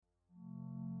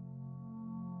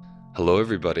Hello,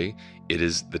 everybody. It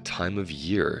is the time of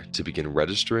year to begin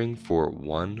registering for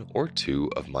one or two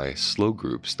of my slow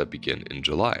groups that begin in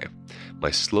July.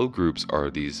 My slow groups are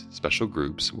these special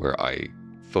groups where I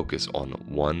focus on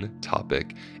one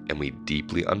topic and we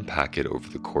deeply unpack it over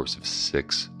the course of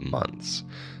 6 months.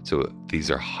 So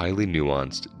these are highly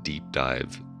nuanced, deep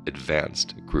dive,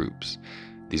 advanced groups.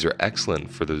 These are excellent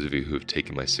for those of you who have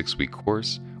taken my 6-week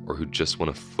course or who just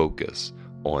want to focus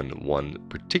on one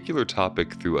particular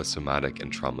topic through a somatic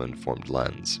and trauma-informed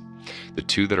lens. The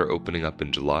two that are opening up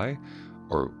in July,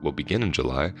 or will begin in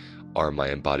July, are my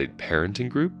embodied parenting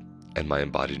group and my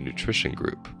embodied nutrition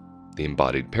group. The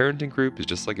embodied parenting group is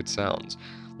just like it sounds,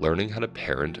 learning how to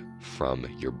parent from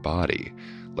your body,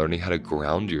 learning how to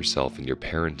ground yourself in your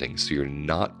parenting so you're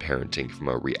not parenting from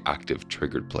a reactive,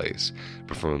 triggered place,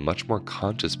 but from a much more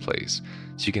conscious place,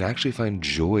 so you can actually find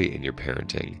joy in your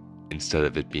parenting instead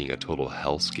of it being a total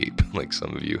hellscape like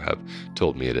some of you have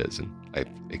told me it is, and I've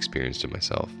experienced it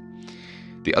myself.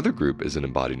 The other group is an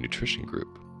embodied nutrition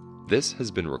group. This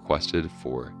has been requested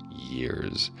for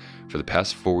years. For the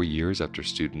past 4 years after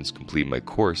students complete my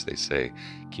course, they say,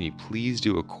 can you please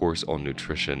do a course on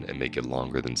nutrition and make it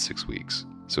longer than 6 weeks?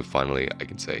 So finally I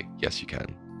can say, yes, you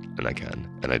can, and I can,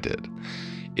 and I did.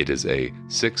 It is a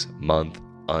 6-month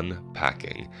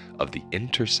unpacking of the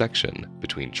intersection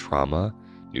between trauma,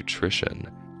 nutrition,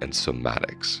 and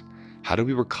somatics. How do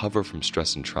we recover from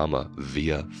stress and trauma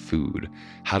via food?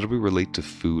 How do we relate to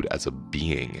food as a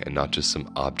being and not just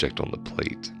some object on the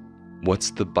plate?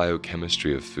 What's the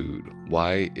biochemistry of food?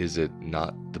 Why is it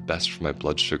not the best for my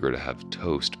blood sugar to have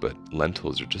toast, but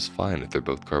lentils are just fine if they're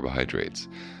both carbohydrates?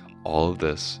 All of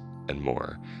this and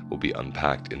more will be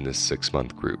unpacked in this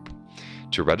 6-month group.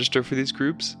 To register for these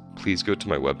groups, please go to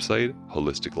my website,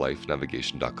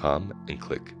 holisticlifenavigation.com, and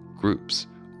click Groups.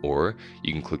 Or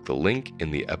you can click the link in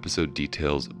the episode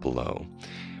details below.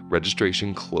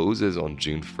 Registration closes on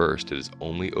June 1st. It is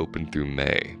only open through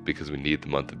May because we need the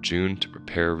month of June to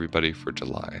prepare everybody for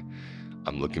July.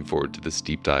 I'm looking forward to this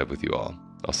deep dive with you all.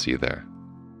 I'll see you there.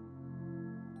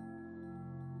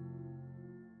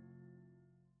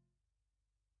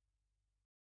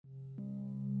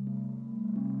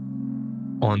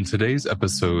 On today's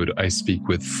episode, I speak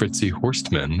with Fritzi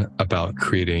Horstman about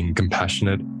creating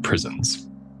compassionate prisons.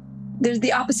 There's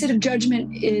the opposite of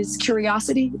judgment is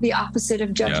curiosity. The opposite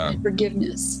of judgment,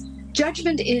 forgiveness.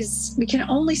 Judgment is, we can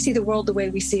only see the world the way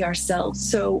we see ourselves.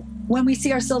 So when we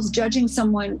see ourselves judging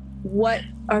someone, what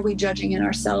are we judging in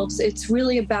ourselves? It's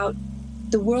really about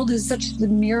the world is such the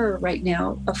mirror right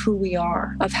now of who we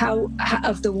are, of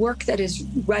the work that is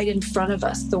right in front of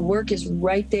us. The work is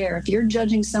right there. If you're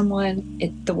judging someone,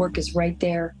 the work is right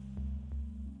there.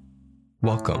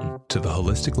 Welcome to the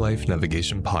Holistic Life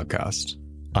Navigation Podcast.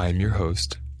 I am your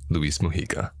host, Luis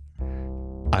Mojica.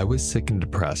 I was sick and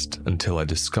depressed until I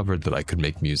discovered that I could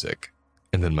make music,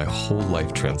 and then my whole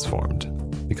life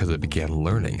transformed because I began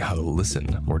learning how to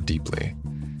listen more deeply.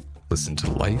 Listen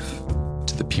to life,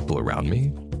 to the people around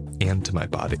me, and to my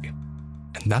body.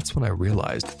 And that's when I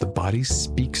realized that the body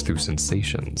speaks through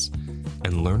sensations,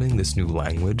 and learning this new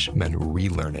language meant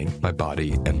relearning my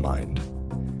body and mind.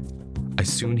 I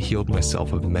soon healed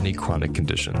myself of many chronic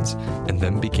conditions and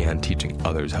then began teaching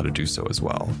others how to do so as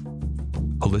well.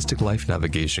 Holistic Life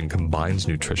Navigation combines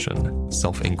nutrition,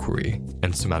 self-inquiry,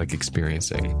 and somatic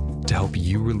experiencing to help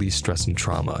you release stress and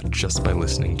trauma just by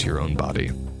listening to your own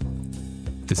body.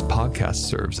 This podcast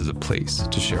serves as a place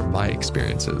to share my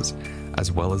experiences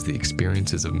as well as the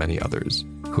experiences of many others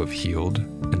who have healed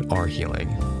and are healing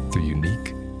through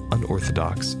unique,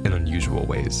 unorthodox, and unusual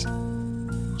ways.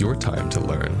 Your time to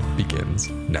learn begins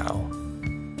now.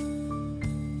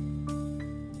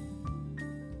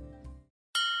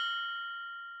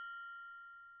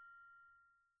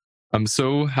 I'm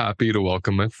so happy to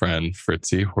welcome my friend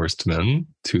Fritzi Horstman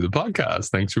to the podcast.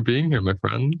 Thanks for being here, my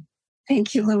friend.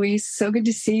 Thank you, Luis. So good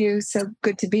to see you. So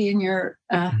good to be in your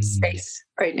space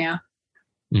right now.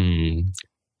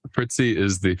 Fritzi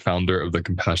is the founder of the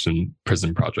Compassionate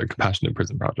Prison Project,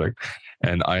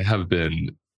 and I have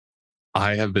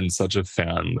been such a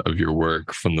fan of your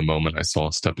work from the moment I saw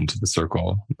Step Into the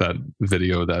Circle, that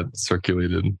video that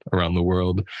circulated around the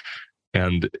world.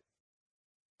 And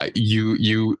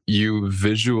you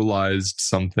visualized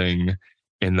something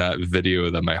in that video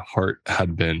that my heart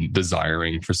had been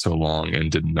desiring for so long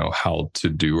and didn't know how to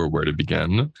do or where to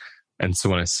begin. And so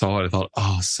when I saw it, I thought,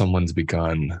 oh, someone's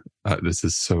begun. This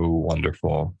is so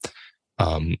wonderful.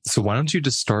 So why don't you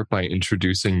just start by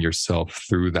introducing yourself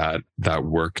through that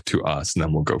work to us, and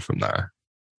then we'll go from there.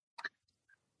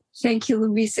 Thank you,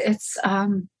 Luis. It's,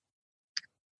 as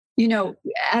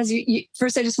you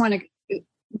first, I just want to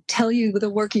tell you the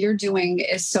work you're doing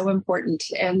is so important.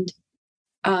 And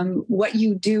what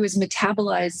you do is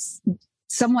metabolize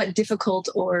somewhat difficult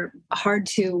or hard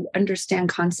to understand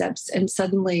concepts, and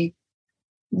suddenly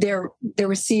they're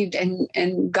received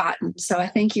and gotten. So I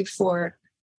thank you for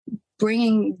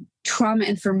bringing trauma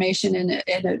information in a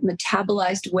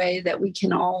metabolized way that we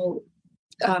can all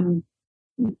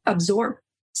absorb.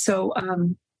 So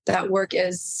that work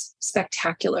is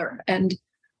spectacular. And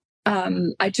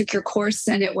I took your course,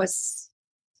 and it was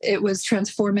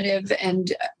transformative.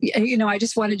 And, I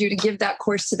just wanted you to give that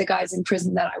course to the guys in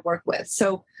prison that I work with.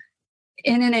 So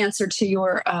in an answer to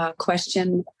your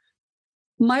question,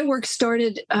 my work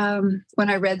started when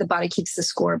I read The Body Keeps the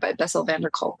Score by Bessel van der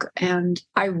Kolk. And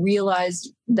I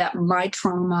realized that my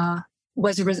trauma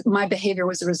my behavior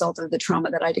was a result of the trauma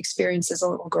that I'd experienced as a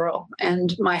little girl,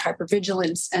 and my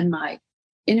hypervigilance and my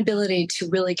inability to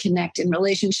really connect in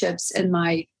relationships, and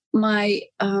my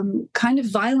kind of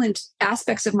violent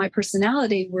aspects of my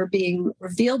personality were being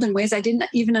revealed in ways I didn't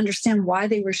even understand why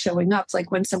they were showing up.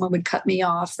 Like when someone would cut me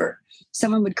off or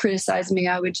someone would criticize me,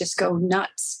 I would just go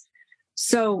nuts.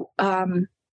 So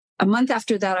a month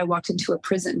after that, I walked into a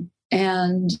prison.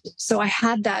 And so I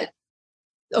had that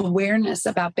awareness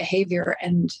about behavior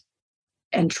and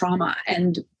trauma.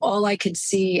 And all I could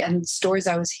see and stories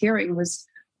I was hearing was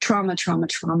trauma, trauma,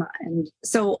 trauma. And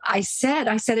so I said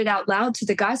it out loud to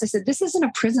the guys. I said, this isn't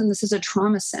a prison. This is a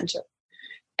trauma center.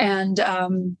 And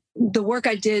the work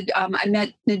I did, I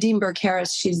met Nadine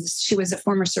Burke-Harris. She was a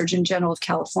former Surgeon General of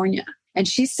California. And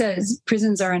she says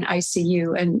prisons are an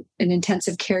ICU and an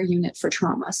intensive care unit for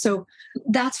trauma. So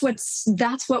that's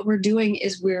what we're doing,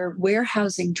 is we're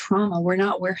warehousing trauma. We're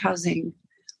not warehousing,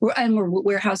 we're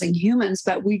warehousing humans,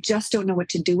 but we just don't know what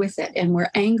to do with it. And we're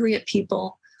angry at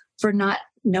people for not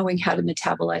knowing how to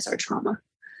metabolize our trauma.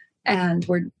 And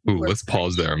let's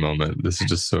pause there a moment. This is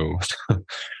just so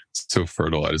so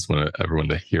fertile. I just want everyone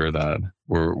to hear that.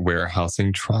 We're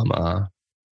warehousing trauma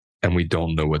and we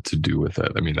don't know what to do with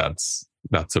it. I mean, that's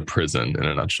a prison in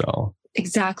a nutshell.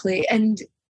 Exactly. And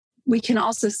we can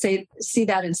also see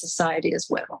that in society as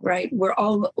well, right? We're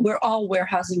all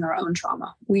warehousing our own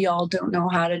trauma. We all don't know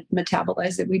how to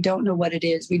metabolize it. We don't know what it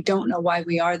is. We don't know why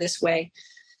we are this way.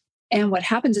 And what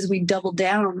happens is we double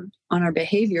down on our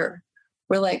behavior.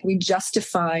 We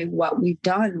justify what we've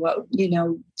done.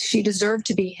 She deserved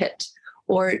to be hit,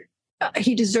 or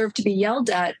he deserved to be yelled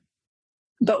at.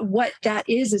 But what that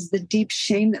is the deep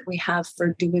shame that we have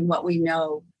for doing what we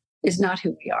know is not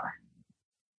who we are.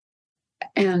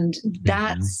 And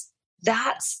that's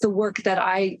the work that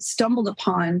I stumbled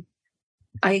upon.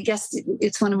 I guess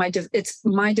it's it's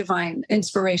my divine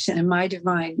inspiration and my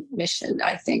divine mission.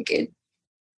 I think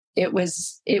it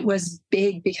was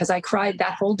big, because I cried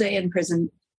that whole day in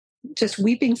prison, just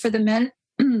weeping for the men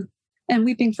and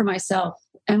weeping for myself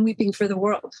and weeping for the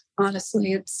world.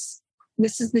 Honestly,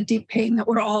 this is the deep pain that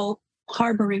we're all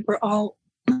harboring. We're all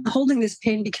holding this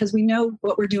pain because we know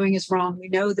what we're doing is wrong. We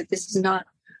know that this is not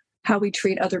how we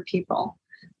treat other people.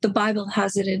 The Bible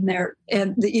has it in there,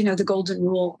 and the golden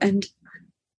rule. And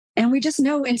we just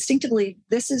know instinctively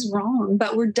this is wrong,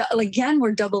 but we're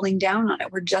doubling down on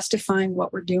it. We're justifying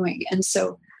what we're doing. And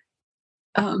so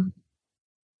when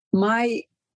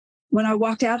I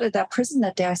walked out of that prison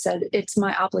that day, I said, it's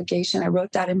my obligation. I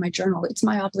wrote that in my journal. It's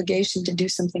my obligation to do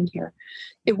something here.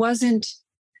 It wasn't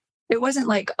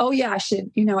like, oh yeah, I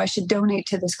should donate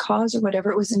to this cause or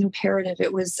whatever. It was an imperative.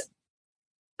 It was,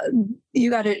 you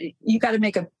got to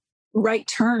make a right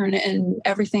turn and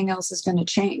everything else is going to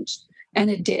change. And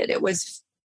it did. It was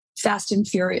fast and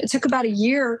furious. It took about a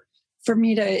year for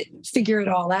me to figure it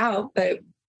all out. But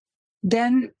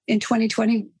then in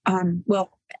 2020,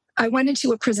 I went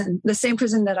into a prison, the same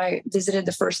prison that I visited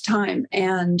the first time.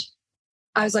 And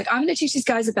I was like, I'm going to teach these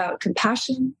guys about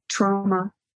compassion,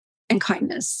 trauma, and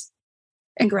kindness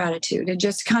and gratitude, and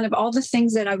just kind of all the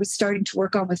things that I was starting to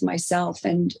work on with myself.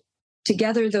 And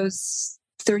together, those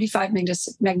 35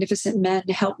 magnificent men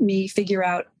helped me figure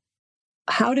out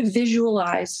how to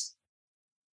visualize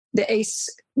the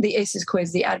ACEs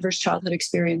quiz, the Adverse Childhood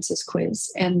Experiences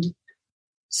quiz. And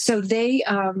so they,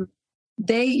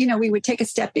 we would take a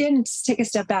step in and take a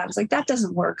step out. It's like, that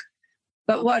doesn't work.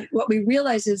 But what we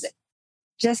realize is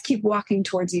just keep walking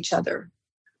towards each other.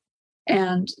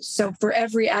 And so for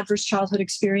every adverse childhood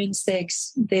experience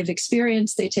they've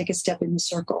experienced, they take a step in the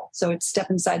circle. So it's step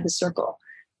inside the circle.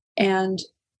 And,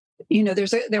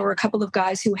 there were a couple of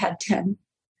guys who had 10.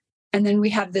 And then we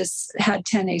had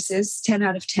 10 ACEs, 10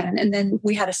 out of 10. And then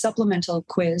we had a supplemental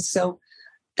quiz. So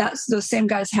those same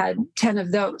guys had 10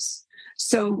 of those.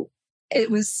 So it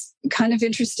was kind of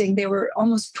interesting. They were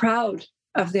almost proud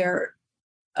of their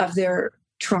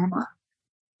trauma.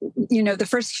 the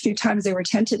first few times they were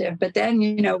tentative, but then,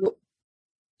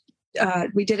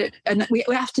 we did it, and we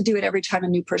have to do it every time a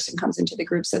new person comes into the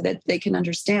group so that they can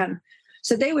understand.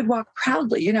 So they would walk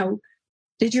proudly,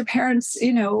 did your parents,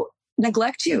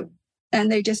 neglect you?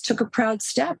 And they just took a proud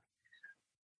step.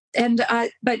 And,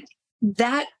 but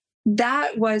that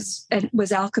was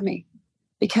alchemy,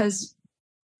 because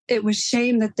it was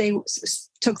shame that they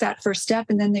took that first step.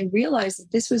 And then they realized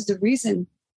that this was the reason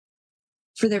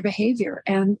for their behavior.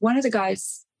 And one of the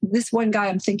guys, this one guy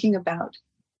I'm thinking about,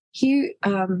 he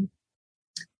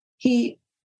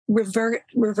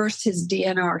reversed his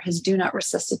DNR, his do not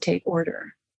resuscitate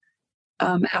order,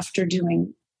 after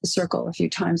doing the circle a few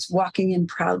times, walking in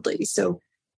proudly. So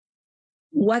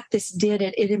what this did,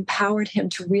 it empowered him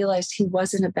to realize he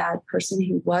wasn't a bad person.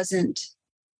 He wasn't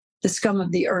the scum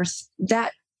of the earth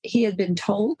that he had been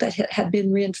told, that had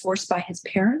been reinforced by his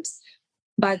parents,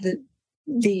 by the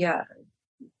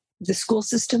school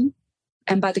system,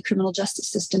 and by the criminal justice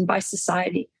system, by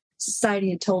society.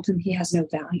 Society had told him he has no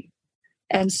value.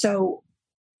 And so,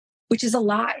 which is a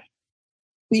lie.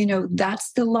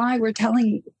 That's the lie we're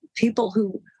telling people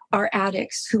who are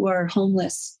addicts, who are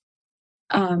homeless.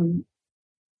 Let's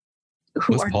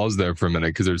pause there for a minute,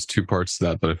 because there's two parts to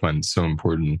that I find so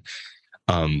important.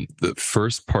 The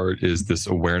first part is this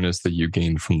awareness that you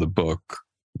gained from the book,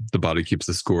 The Body Keeps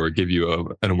the Score, give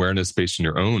you an awareness based on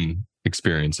your own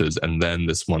experiences. And then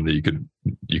this one that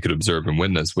you could observe and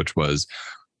witness, which was,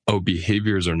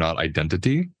 behaviors are not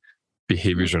identity.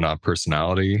 Behaviors are not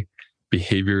personality.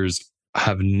 Behaviors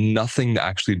have nothing to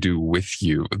actually do with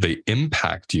you. They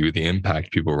impact you. They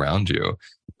impact people around you.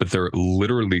 But they're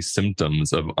literally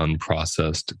symptoms of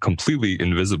unprocessed, completely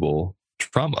invisible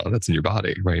trauma that's in your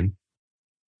body, right?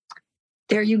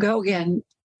 There you go again.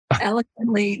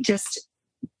 Eloquently just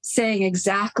saying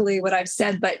exactly what I've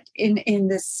said, but in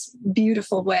this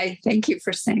beautiful way. Thank you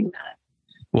for saying that.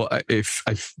 Well,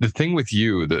 the thing with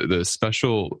you, the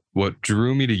special, what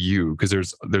drew me to you, because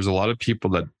there's a lot of people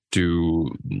that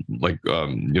do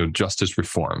justice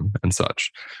reform and such,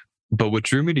 but what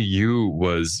drew me to you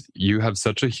was you have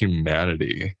such a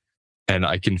humanity, and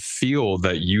I can feel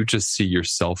that you just see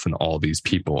yourself in all these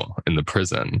people in the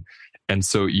prison, and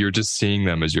so you're just seeing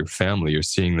them as your family. You're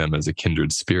seeing them as a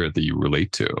kindred spirit that you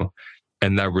relate to,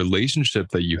 and that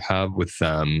relationship that you have with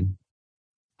them,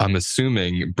 I'm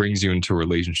assuming, brings you into a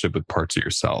relationship with parts of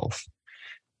yourself.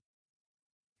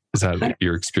 Is that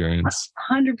your experience?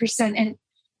 100%. And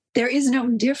there is no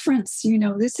difference.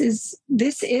 It's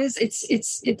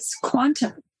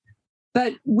quantum,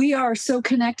 but we are so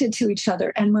connected to each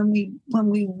other. And when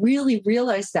we really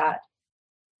realize that,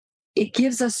 it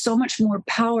gives us so much more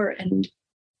power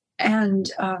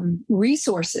and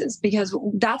resources, because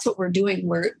that's what we're doing.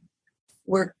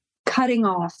 We're cutting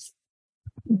off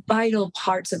vital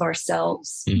parts of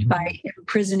ourselves by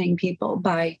imprisoning people,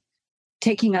 by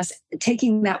taking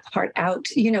that part out.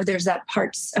 There's that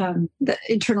parts, the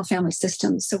internal family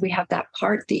systems. So we have that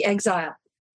part, the exile.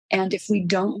 And if we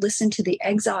don't listen to the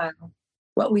exile,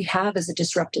 what we have is a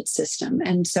disrupted system.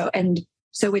 And so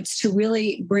it's to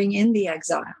really bring in the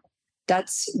exile.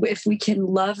 That's, if we can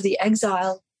love the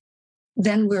exile,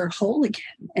 then we're whole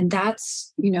again. And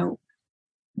that's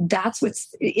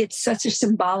it's such a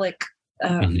symbolic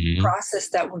process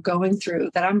that we're going through,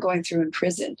 that I'm going through in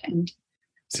prison. And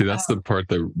see, that's the part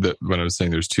that when I was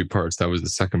saying there's two parts, that was the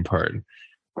second part.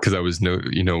 Because I was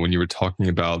when you were talking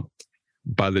about,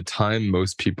 by the time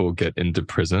most people get into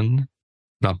prison,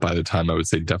 not by the time, I would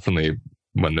say definitely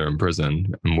when they're in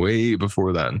prison, and way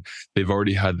before then, they've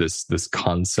already had this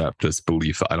concept, this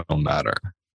belief that I don't matter.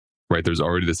 Right? There's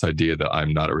already this idea that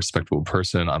I'm not a respectable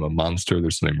person. I'm a monster.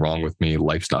 There's something wrong with me.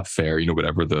 Life's not fair.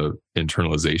 Whatever the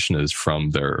internalization is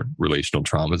from their relational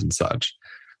traumas and such.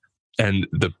 And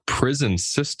the prison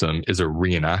system is a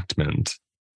reenactment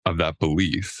of that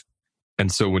belief. And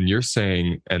so when you're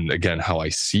saying, and again, how I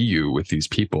see you with these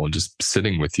people and just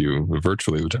sitting with you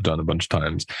virtually, which I've done a bunch of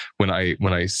times, when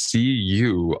I see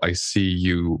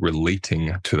you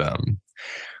relating to them.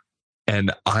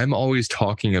 And I'm always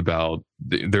talking about,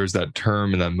 there's that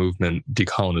term in that movement,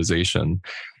 decolonization.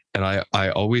 And I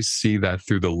always see that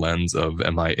through the lens of,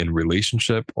 am I in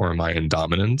relationship or am I in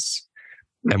dominance?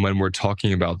 And when we're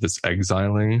talking about this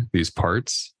exiling these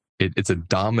parts, it's a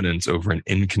dominance over an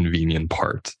inconvenient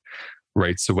part,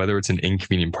 right? So whether it's an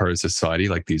inconvenient part of society,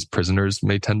 like these prisoners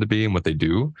may tend to be and what they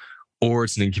do, or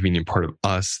it's an inconvenient part of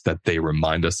us that they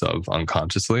remind us of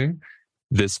unconsciously,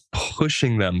 this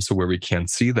pushing them so where we can't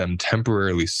see them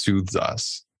temporarily soothes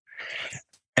us.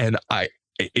 And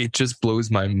it just blows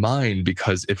my mind,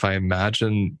 because if I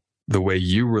imagine the way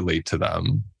you relate to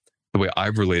them, the way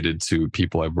I've related to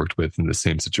people I've worked with in the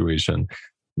same situation,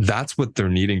 That's what they're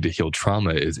needing to heal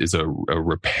trauma is a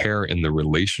repair in the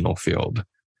relational field.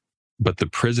 But the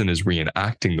prison is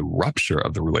reenacting the rupture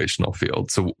of the relational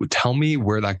field. So tell me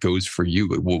where that goes for you.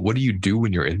 What do you do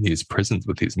when you're in these prisons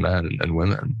with these men and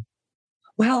women?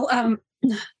 Well,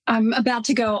 I'm about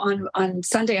to go on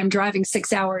Sunday. I'm driving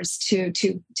 6 hours to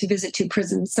visit 2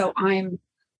 prisons. So I'm,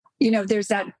 there's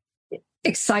that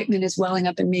excitement is welling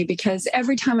up in me because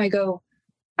every time I go,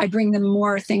 I bring them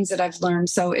more things that I've learned.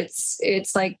 So it's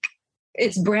like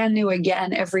it's brand new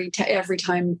again every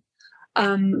time.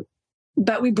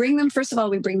 But we bring them. First of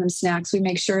all, we bring them snacks. We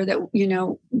make sure that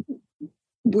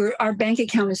our bank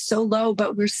account is so low,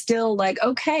 but we're still like,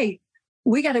 okay,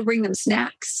 we got to bring them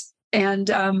snacks, and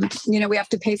we have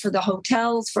to pay for the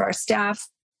hotels for our staff.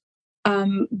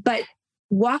 But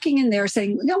walking in there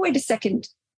saying, no, wait a second.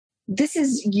 This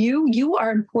is you. You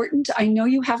are important. I know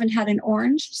you haven't had an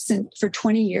orange for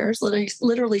 20 years.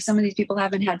 Literally, some of these people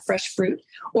haven't had fresh fruit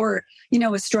or,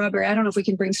 a strawberry. I don't know if we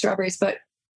can bring strawberries, but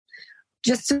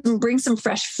just to bring some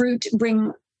fresh fruit,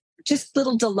 bring just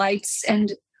little delights.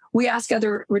 And we ask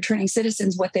other returning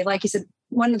citizens what they like. He said,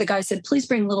 one of the guys said, please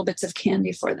bring little bits of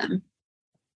candy for them.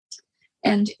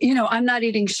 And, I'm not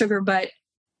eating sugar, but,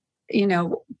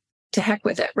 to heck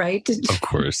with it, right? Of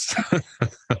course.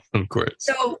 Of course.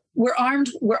 So we're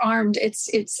armed. It's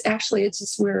I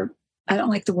don't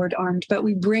like the word armed, but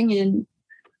we bring in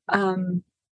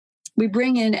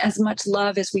as much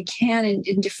love as we can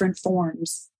in different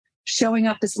forms, showing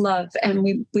up as love.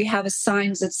 And we have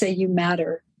signs that say you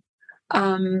matter.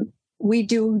 We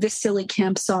do this silly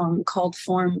camp song called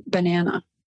Form Banana.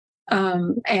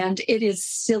 And it is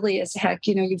silly as heck.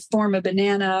 You form a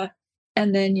banana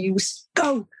and then you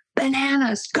go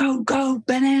bananas, go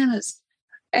bananas.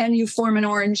 And you form an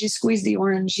orange, you squeeze the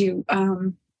orange, you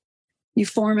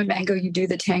form a mango, you do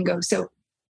the tango. So,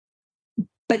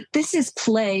 but this is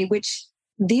play, which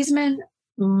these men,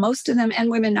 most of them and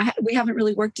women, we haven't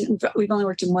really we've only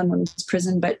worked in one women's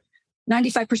prison, but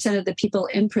 95% of the people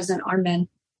in prison are men.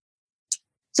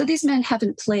 So these men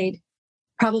haven't played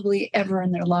probably ever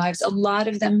in their lives. A lot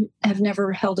of them have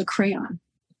never held a crayon.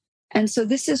 And so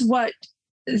this is what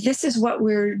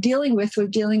we're dealing with. We're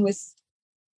dealing with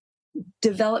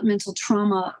developmental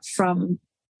trauma from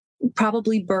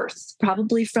probably birth,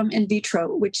 probably from in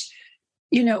vitro, which,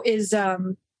 is,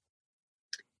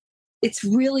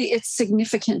 it's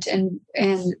significant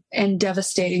and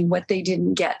devastating what they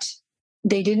didn't get.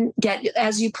 They didn't get,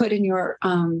 as you put in your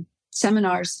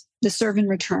seminars, the serve and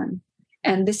return.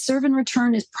 And this serve and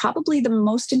return is probably the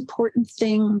most important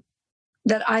thing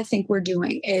that I think we're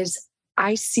doing is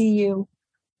I see you.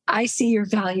 I see your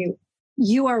value.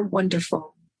 You are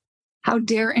wonderful. How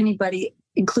dare anybody,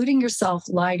 including yourself,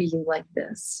 lie to you like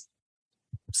this?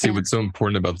 See, what's so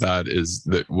important about that is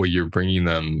that what you're bringing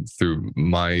them through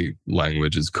my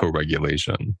language is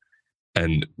co-regulation.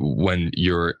 And when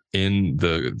you're in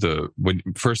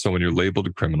when you're labeled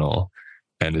a criminal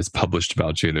and it's published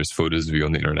about you and there's photos of you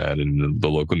on the internet and the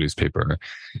local newspaper,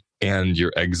 and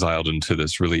you're exiled into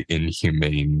this really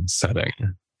inhumane setting,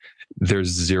 there's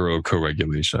zero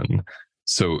co-regulation.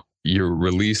 So you're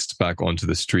released back onto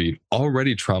the street,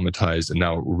 already traumatized and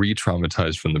now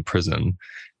re-traumatized from the prison.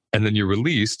 And then you're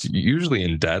released, usually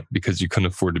in debt because you couldn't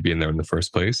afford to be in there in the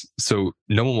first place. So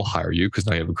no one will hire you because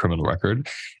now you have a criminal record.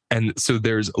 And so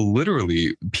there's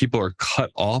literally, people are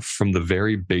cut off from the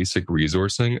very basic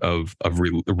resourcing of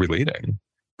relating,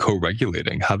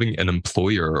 co-regulating, having an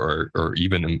employer or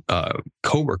even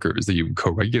co-workers that you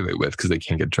co-regulate with because they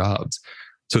can't get jobs.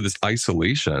 So this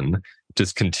isolation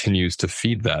just continues to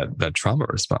feed that trauma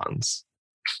response.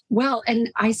 Well, and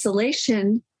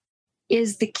isolation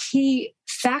is the key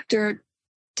factor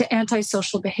to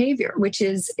antisocial behavior, which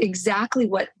is exactly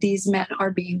what these men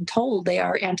are being told. They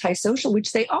are antisocial,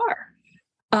 which they are.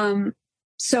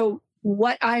 So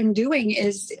what I'm doing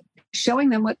is showing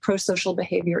them what prosocial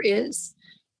behavior is,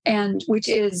 and which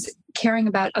is caring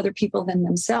about other people than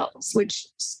themselves,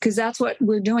 because that's what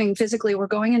we're doing physically. We're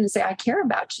going in and say, I care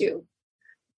about you.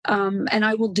 And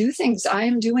I will do things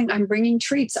I'm bringing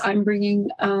treats. I'm bringing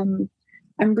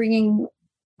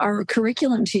our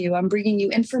curriculum to you. I'm bringing you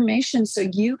information so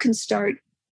you can start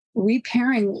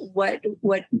repairing what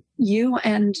you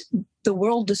and the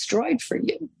world destroyed for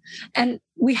you. And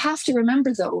we have to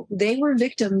remember, though, they were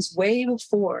victims way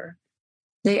before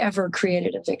they ever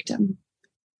created a victim.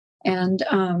 And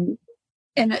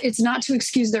it's not to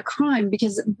excuse their crime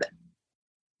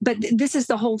but this is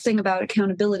the whole thing about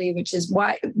accountability, which is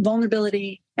why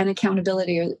vulnerability and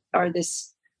accountability are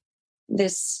this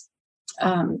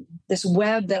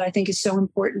web that I think is so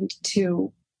important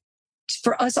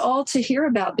for us all to hear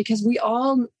about, because we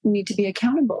all need to be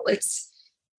accountable.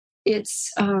 it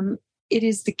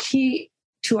is the key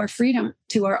to our freedom,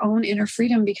 to our own inner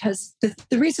freedom, because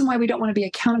the reason why we don't want to be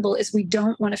accountable is we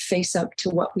don't want to face up to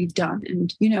what we've done.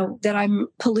 And, that I'm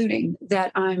polluting,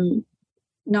 that I'm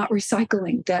not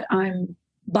recycling, that I'm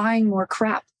buying more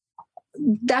crap.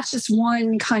 That's just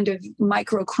one kind of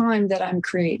micro crime that I'm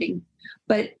creating.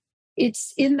 But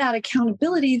it's in that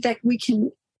accountability that we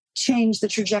can change the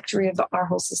trajectory of our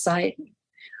whole society.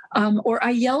 Or I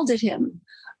yelled at him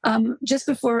just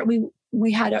before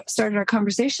we had started our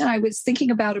conversation. I was thinking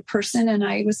about a person and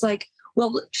I was like,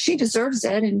 well, she deserves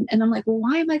it. And I'm like, well,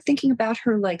 why am I thinking about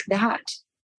her like that?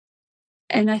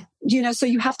 And so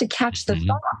you have to catch the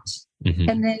thought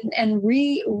and then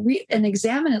and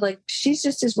examine it. Like, she's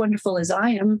just as wonderful as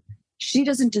I am. She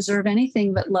doesn't deserve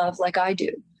anything but love like I do.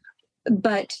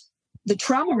 But the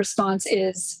trauma response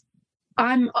is,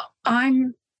 I'm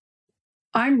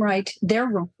right, they're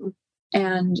wrong,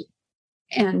 and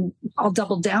I'll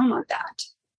double down on that.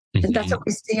 And that's what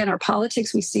we see in our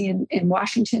politics. We see in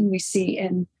Washington. We see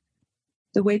in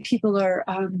the way people are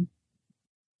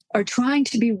trying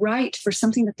to be right for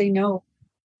something that they know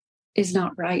is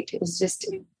not right. It's just,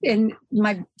 and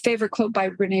my favorite quote by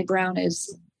Brene Brown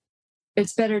is,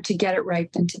 "It's better to get it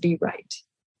right than to be right."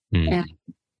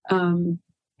 And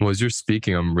well, as you're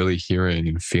speaking, I'm really hearing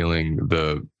and feeling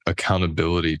the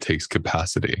accountability takes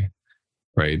capacity,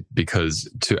 right? Because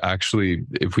to actually,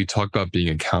 if we talk about being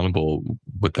accountable,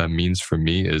 what that means for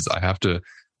me is I have to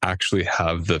actually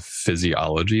have the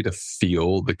physiology to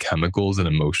feel the chemicals and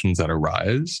emotions that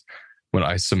arise when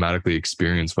I somatically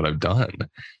experience what I've done.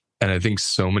 And I think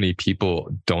so many people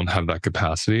don't have that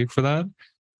capacity for that.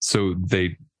 So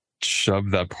they shove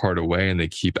that part away and they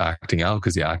keep acting out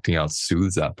because the acting out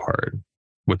soothes that part.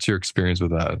 What's your experience with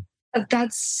that?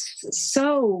 That's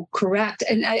so correct.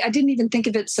 And I didn't even think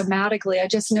of it somatically. I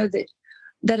just know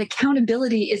that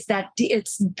accountability is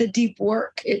it's the deep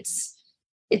work. It's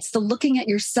the looking at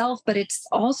yourself, but it's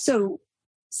also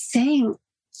saying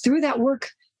through that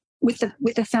work with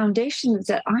the foundation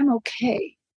that I'm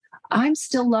okay. I'm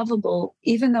still lovable,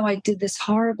 even though I did this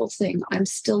horrible thing. I'm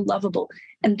still lovable.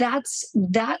 And that's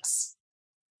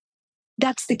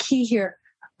the key here.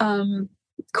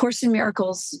 Course in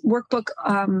Miracles workbook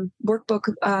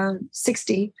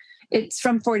 60. It's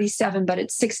from 47, but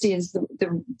it's 60 is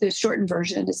the shortened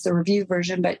version. It's the review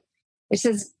version, but it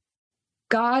says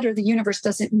God or the universe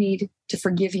doesn't need to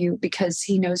forgive you because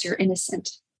he knows you're innocent.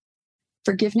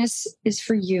 Forgiveness is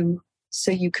for you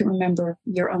so you can remember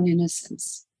your own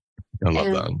innocence. I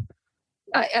love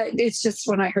that. It's just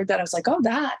when I heard that, I was like, oh,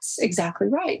 that's exactly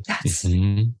right. It's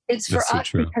for That's so us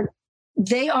true. because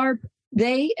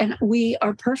they and we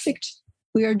are perfect.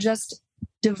 We are just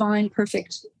divine,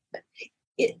 perfect.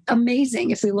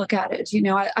 Amazing if we look at it.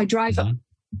 I drive,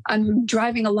 I'm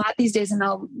driving a lot these days, and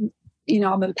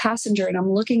I'm a passenger and I'm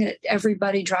looking at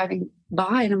everybody driving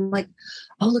by and I'm like,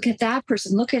 oh, look at that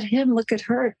person. Look at him. Look at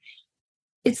her.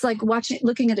 It's like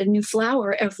looking at a new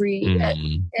flower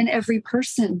in every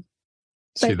person.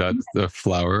 See, that's the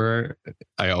flower.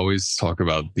 I always talk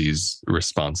about these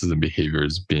responses and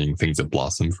behaviors being things that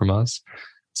blossom from us.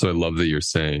 So I love that you're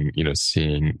saying,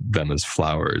 seeing them as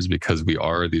flowers, because we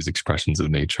are these expressions of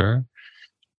nature.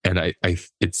 And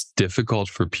it's difficult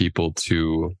for people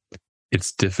to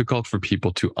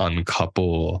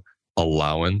uncouple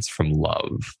allowance from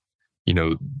love.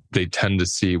 They tend to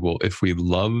see, well, if we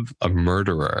love a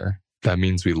murderer, that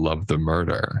means we love the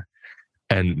murder.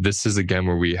 And this is, again,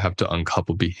 where we have to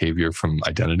uncouple behavior from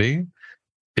identity.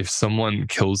 If someone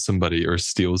kills somebody or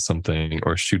steals something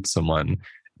or shoots someone,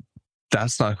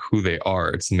 that's not who they are.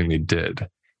 It's something they did.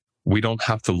 We don't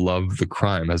have to love the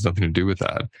crime. It has nothing to do with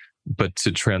that. But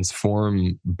to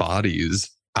transform bodies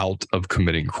out of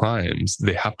committing crimes,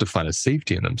 they have to find a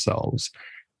safety in themselves.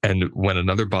 And when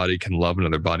another body can love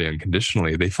another body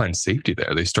unconditionally, they find safety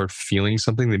there. They start feeling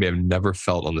something they may have never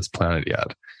felt on this planet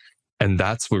yet. And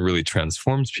that's what really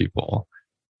transforms people.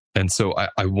 And so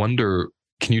I wonder,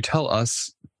 can you tell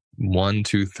us 1,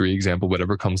 2, 3 example,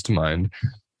 whatever comes to mind,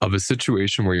 of a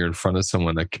situation where you're in front of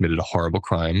someone that committed a horrible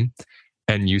crime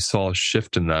and you saw a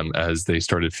shift in them as they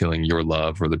started feeling your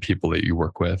love or the people that you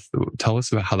work with? Tell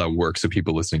us about how that works so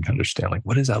people listening can understand,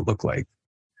 what does that look like?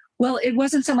 Well, it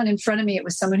wasn't someone in front of me. It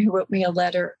was someone who wrote me a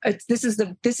letter. This is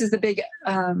the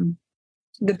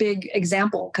big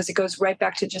example, because it goes right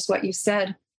back to just what you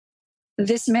said.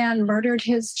 This man murdered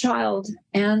his child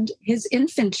and his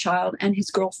infant child and his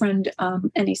girlfriend,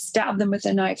 and he stabbed them with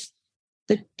a knife,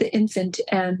 the infant.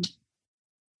 And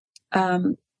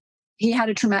he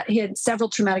had several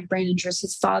traumatic brain injuries.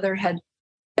 His father had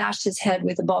bashed his head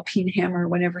with a ball-peen hammer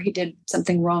whenever he did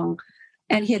something wrong,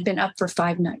 and he had been up for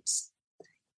 5 nights.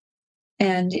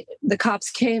 And the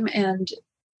cops came, and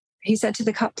he said to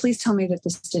the cop, please tell me that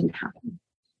this didn't happen.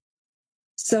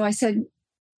 So I said,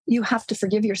 you have to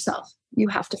forgive yourself. You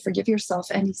have to forgive yourself.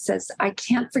 And he says, I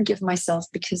can't forgive myself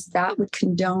because that would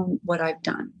condone what I've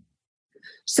done.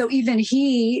 So even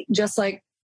he, just like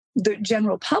the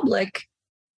general public,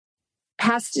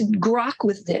 has to grok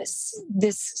with this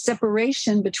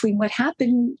separation between what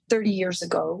happened 30 years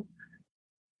ago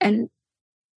and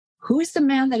who is the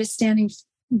man that is standing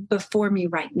before me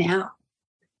right now.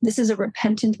 This is a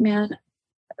repentant man,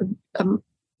 a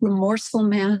remorseful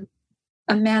man,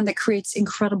 a man that creates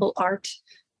incredible art,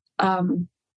 and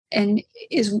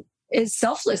is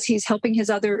selfless. He's helping his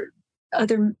other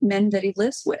men that he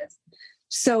lives with.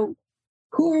 So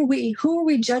who are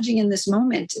we judging in this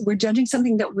moment? We're judging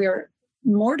something that we're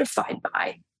mortified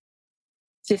by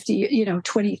 50,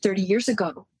 20, 30 years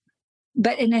ago.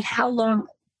 But in it, how long,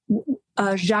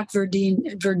 Jacques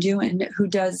Verduin, who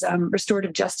does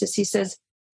restorative justice, he says,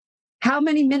 how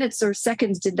many minutes or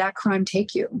seconds did that crime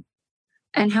take you?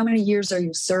 And how many years are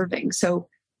you serving? So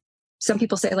some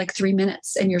people say like 3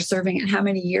 minutes and you're serving, and how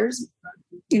many years?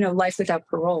 Life without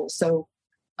parole. So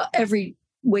every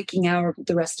waking hour of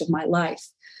the rest of my life.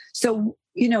 So,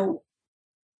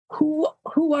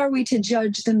 who are we to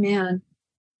judge the man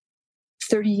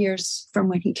 30 years from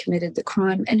when he committed the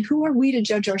crime? And who are we to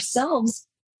judge ourselves,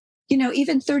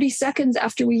 even 30 seconds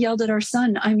after we yelled at our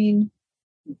son? I mean,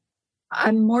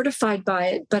 I'm mortified by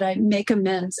it, but I make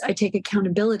amends. I take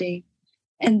accountability.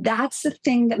 And that's the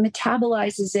thing that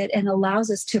metabolizes it and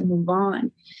allows us to move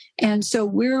on. And so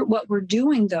what we're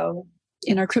doing, though,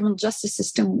 in our criminal justice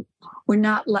system, we're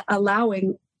not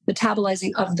allowing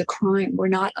metabolizing of the crime. We're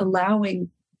not allowing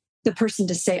the person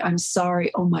to say, I'm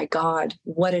sorry. Oh my God,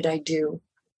 what did I do?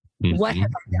 Mm-hmm. What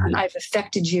have I done? I've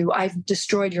affected you. I've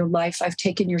destroyed your life. I've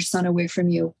taken your son away from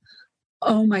you.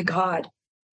 Oh my God,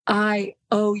 I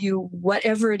owe you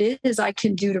whatever it is I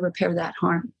can do to repair that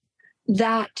harm.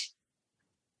 That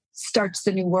starts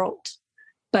the new world.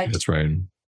 But that's right.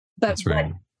 But that's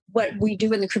right. What we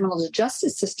do in the criminal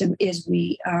justice system is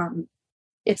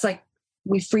it's like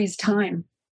we freeze time.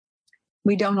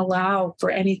 We don't allow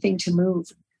for anything to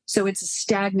move. So it's a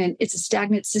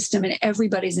stagnant system, and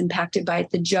everybody's impacted by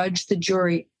it. The judge, the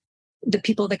jury, the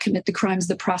people that commit the crimes,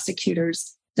 the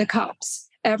prosecutors, the cops,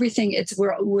 everything.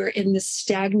 We're in this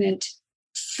stagnant,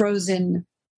 frozen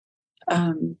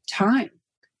time.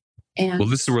 And well,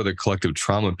 this is where the collective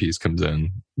trauma piece comes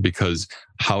in, because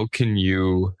how can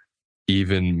you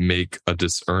even make a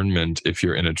discernment if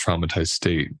you're in a traumatized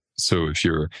state? So if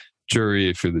you're jury,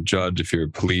 if you're the judge, if you're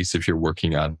police, if you're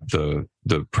working at the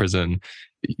prison,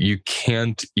 you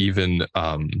can't even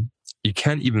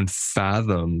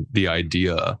fathom the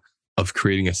idea of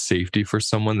creating a safety for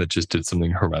someone that just did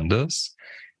something horrendous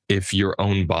if your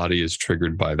own body is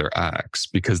triggered by their acts,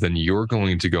 because then you're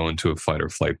going to go into a fight or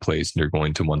flight place and you're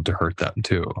going to want to hurt them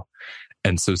too.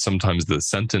 And so sometimes the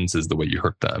sentence is the way you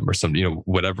hurt them, or some,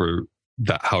 however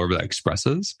that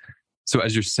expresses. So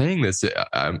as you're saying this,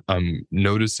 I'm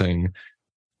noticing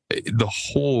the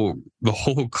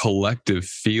whole collective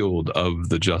field of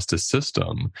the justice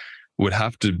system would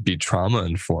have to be trauma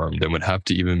informed and would have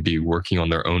to even be working on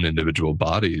their own individual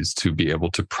bodies to be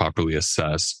able to properly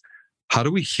assess, how do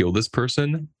we heal this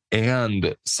person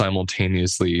and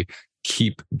simultaneously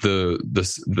keep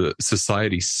the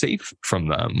society safe from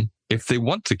them if they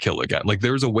want to kill again? Like,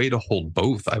 there's a way to hold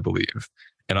both, I believe.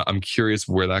 And I'm curious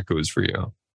where that goes for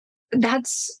you.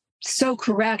 That's so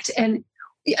correct. And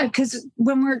because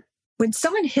when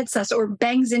someone hits us or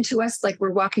bangs into us, like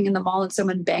we're walking in the mall and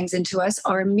someone bangs into us,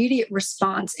 our immediate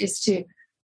response is to,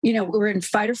 we're in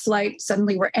fight or flight.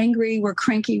 Suddenly we're angry, we're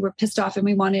cranky, we're pissed off, and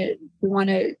we want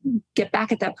to get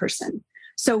back at that person.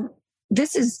 So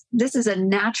this is a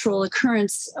natural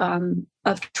occurrence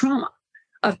of trauma,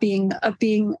 of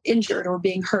being injured or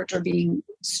being hurt or being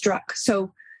struck.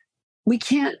 So we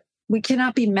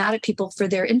cannot be mad at people for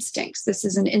their instincts. This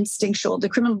is an instinctual. The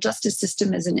criminal justice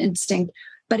system is an instinct,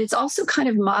 but it's also kind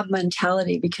of mob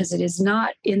mentality because it is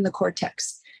not in the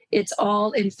cortex. It's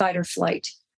all in fight or flight.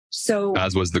 So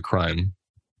as was the crime.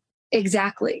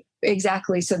 Exactly.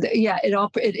 So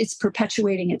it's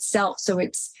perpetuating itself. So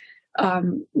it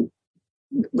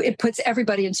puts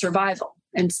everybody in survival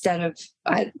instead of,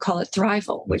 I call it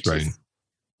thrival, which is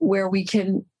where we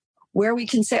can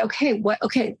say, okay,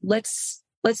 let's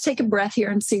take a breath here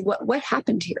and see what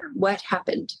happened here. What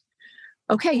happened?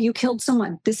 Okay, you killed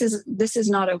someone. This is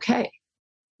not okay.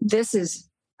 This is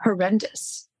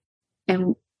horrendous.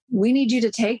 And we need you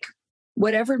to take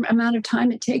whatever amount of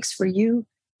time it takes for you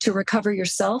to recover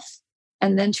yourself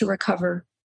and then to recover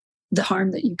the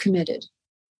harm that you committed.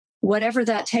 whatever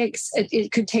that takes.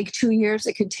 It could take 2 years.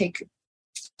 It could take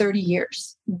 30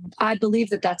 years. I believe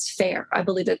that that's fair. I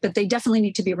believe that they definitely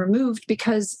need to be removed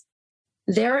because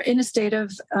they're in a state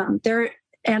of, they're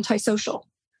antisocial.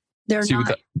 They're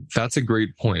not. That's a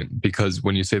great point, because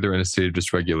when you say they're in a state of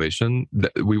dysregulation,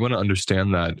 we want to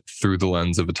understand that through the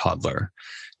lens of a toddler.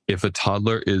 If a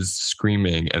toddler is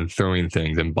screaming and throwing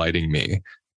things and biting me,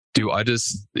 do I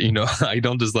just, I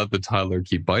don't just let the toddler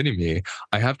keep biting me.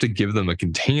 I have to give them a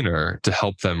container to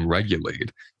help them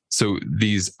regulate. So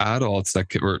these adults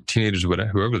or teenagers,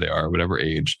 whoever they are, whatever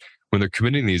age, when they're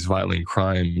committing these violent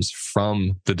crimes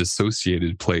from the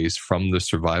dissociated place, from the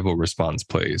survival response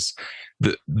place,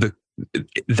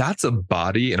 that's a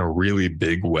body in a really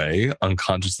big way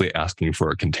unconsciously asking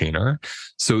for a container.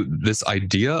 So this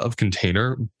idea of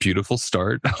container, beautiful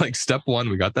start. Like step one,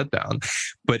 we got that down.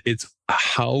 But it's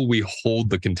how we hold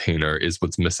the container is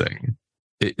what's missing.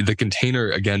 The container,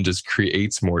 again, just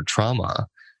creates more trauma.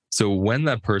 So when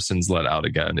that person's let out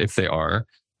again, if they are,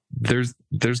 there's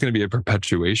going to be a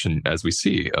perpetuation, as we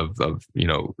see, of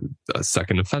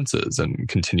second offenses and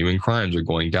continuing crimes, are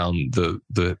going down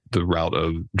the route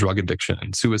of drug addiction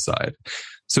and suicide.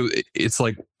 So it's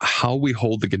like how we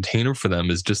hold the container for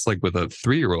them is just like with a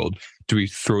 3-year-old. Do we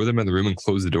throw them in the room and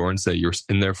close the door and say, you're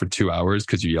in there for 2 hours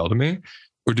because you yelled at me?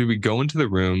 Or do we go into the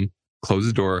room, close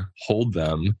the door, hold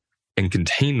them, and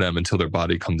contain them until their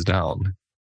body comes down?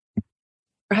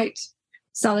 Right.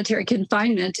 Solitary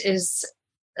confinement is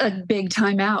a big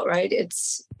timeout, right?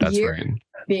 That's years right.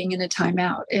 Of being in a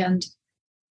timeout. And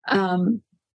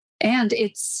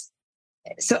it's,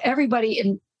 so everybody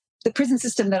in the prison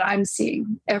system that I'm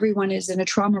seeing, everyone is in a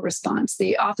trauma response.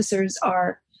 The officers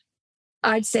are,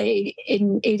 I'd say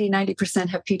in 80-90%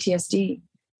 have PTSD.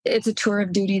 It's a tour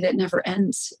of duty that never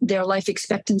ends. Their life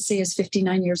expectancy is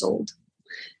 59 years old.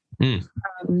 And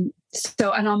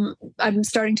I'm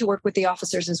starting to work with the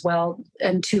officers as well.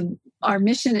 And our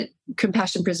mission at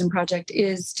Compassion Prison Project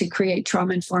is to create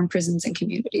trauma-informed prisons and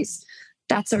communities.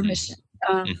 That's our mission.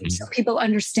 So people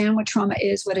understand what trauma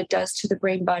is, what it does to the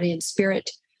brain, body, and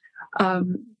spirit.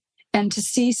 And to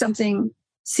see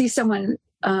someone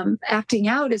acting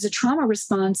out as a trauma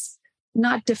response,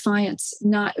 not defiance,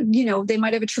 not, they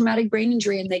might have a traumatic brain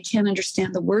injury and they can't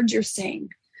understand the words you're saying.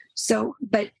 So,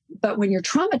 but when you're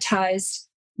traumatized,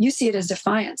 you see it as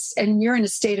defiance, and you're in a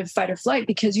state of fight or flight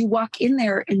because you walk in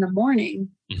there in the morning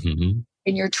in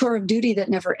your tour of duty that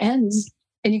never ends,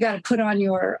 and you got to put on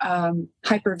your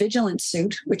hypervigilance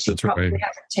suit, which you probably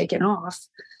haven't taken off.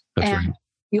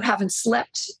 You haven't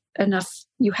slept enough.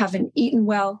 You haven't eaten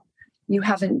well. You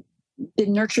haven't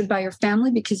been nurtured by your family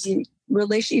because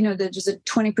there's a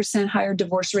 20% higher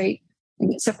divorce rate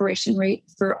and separation rate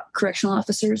for correctional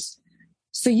officers.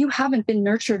 So you haven't been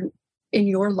nurtured in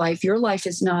your life. Your life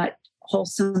is not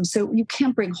wholesome. So you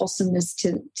can't bring wholesomeness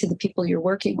to the people you're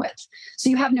working with. So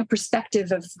you have no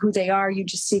perspective of who they are. You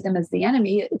just see them as the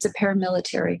enemy. It's a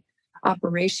paramilitary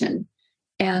operation.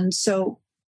 And so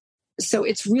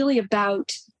it's really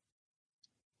about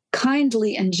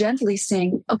kindly and gently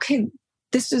saying, okay,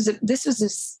 this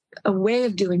was a way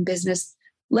of doing business.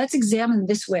 Let's examine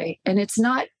this way. And it's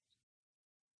not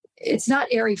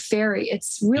airy-fairy.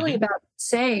 It's really about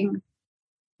saying,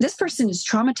 this person is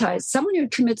traumatized. Someone who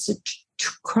commits a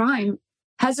crime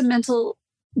has a mental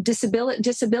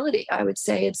disability, I would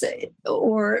say,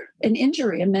 or an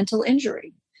injury, a mental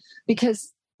injury,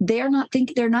 because they're not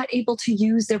able to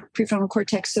use their prefrontal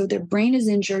cortex. So their brain is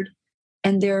injured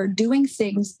and they're doing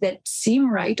things that seem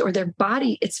right, or their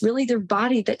body, it's really their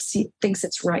body that thinks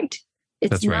it's right.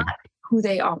 It's not who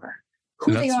they are.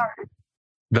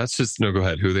 That's just, no, go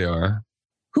ahead. Who they are.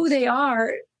 Who they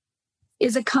are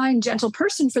is a kind, gentle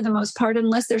person for the most part,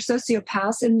 unless they're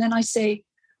sociopaths. And then I say,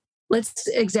 let's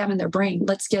examine their brain.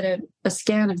 Let's get a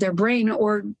scan of their brain,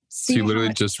 or see. You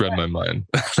literally just read my mind.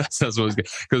 That's what I was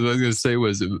going to say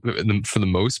was, for the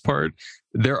most part,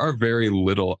 there are very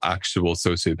little actual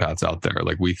sociopaths out there.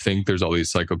 Like, we think there's all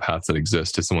these psychopaths that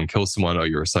exist. If someone kills someone, oh,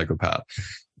 you're a psychopath.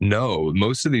 No,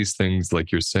 most of these things,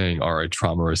 like you're saying, are a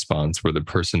trauma response where the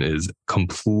person is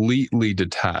completely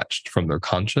detached from their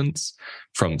conscience,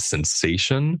 from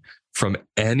sensation, from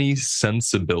any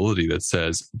sensibility that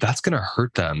says, that's going to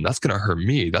hurt them, that's going to hurt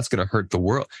me, that's going to hurt the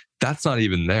world. That's not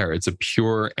even there. It's a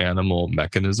pure animal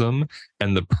mechanism.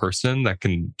 And the person that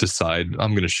can decide,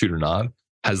 I'm going to shoot or not,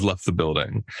 has left the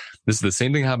building. This is the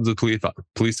same thing happens with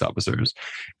police officers.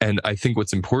 And I think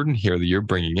what's important here that you're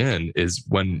bringing in is,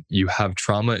 when you have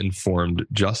trauma-informed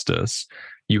justice,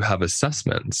 you have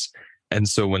assessments. And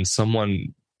so when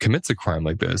someone commits a crime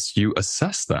like this, you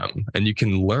assess them and you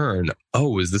can learn,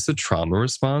 oh, is this a trauma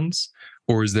response?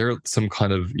 Or is there some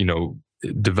kind of,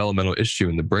 developmental issue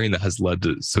in the brain that has led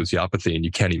to sociopathy, and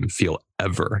you can't even feel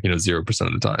ever, 0%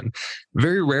 of the time.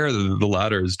 Very rare that the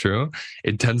latter is true.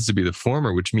 It tends to be the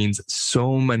former, which means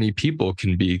so many people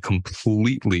can be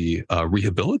completely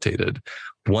rehabilitated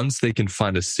once they can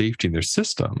find a safety in their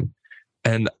system.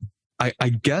 And I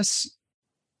guess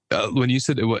when you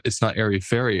said it's not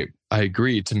airy-fairy, I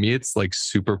agree. To me, it's like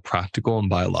super practical and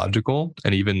biological.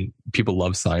 And even people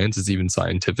love science. It's even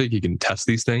scientific. You can test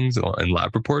these things in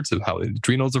lab reports of how the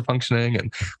adrenals are functioning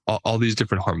and all these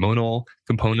different hormonal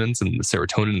components and the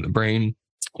serotonin in the brain.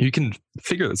 You can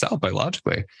figure this out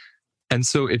biologically. And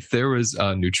so if there was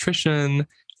nutrition,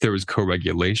 if there was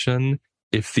co-regulation,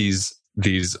 if these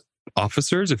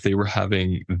officers, if they were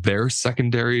having their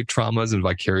secondary traumas and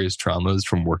vicarious traumas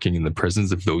from working in the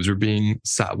prisons, if those were being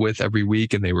sat with every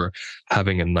week and they were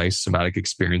having a nice somatic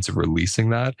experience of releasing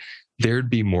that,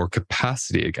 there'd be more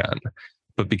capacity again.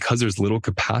 But because there's little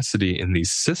capacity in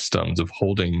these systems of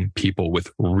holding people with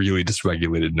really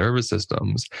dysregulated nervous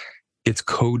systems, it's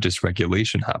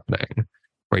co-dysregulation happening,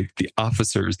 right? The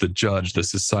officers, the judge, the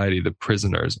society, the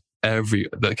prisoners,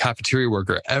 the cafeteria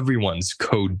worker, everyone's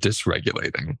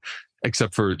co-dysregulating,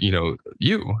 except for,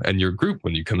 you and your group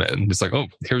when you come in. It's like, oh,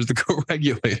 here's the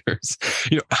co-regulators.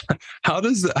 How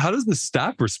does the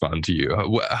staff respond to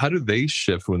you? How do they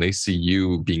shift when they see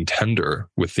you being tender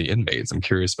with the inmates? I'm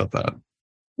curious about that.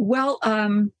 Well,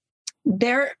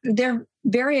 they're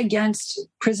very against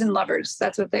prison lovers.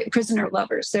 That's what prisoner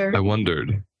lovers. I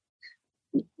wondered.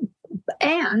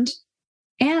 And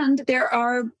there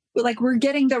are, like, we're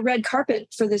getting the red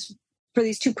carpet for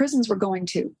these two prisons we're going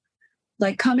to.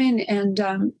 Like, come in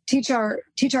and teach our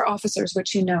officers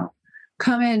what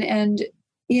come in and,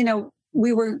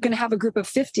 we were going to have a group of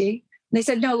 50. They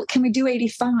said, no, can we do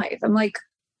 85? I'm like,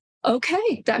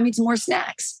 okay, that means more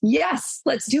snacks. Yes,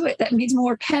 let's do it. That means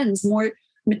more pens, more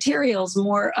materials,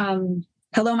 more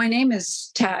hello, my name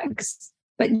is tags.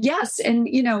 But yes, and,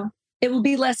 it will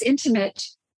be less intimate,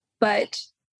 but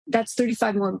that's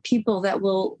 35 more people that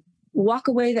will walk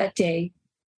away that day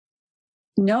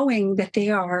knowing that they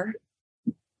are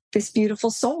this beautiful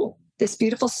soul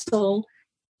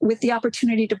with the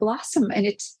opportunity to blossom. And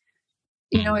it's,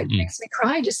 it makes me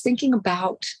cry just thinking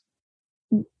about,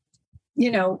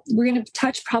 we're going to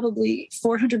touch probably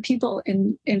 400 people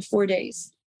in 4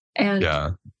 days. And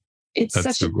it's that's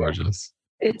such so gorgeous.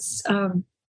 It's,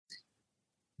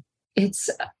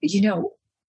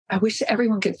 I wish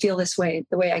everyone could feel this way,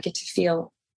 the way I get to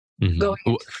feel going.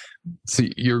 Well,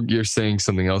 see, you're saying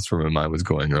something else where my mind was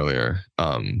going earlier.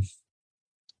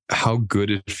 How good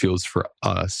it feels for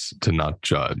us to not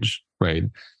judge, right?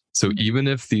 So even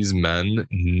if these men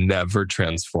never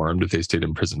transformed, if they stayed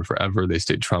in prison forever, they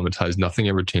stayed traumatized, nothing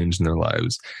ever changed in their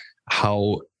lives,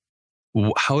 how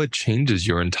it changes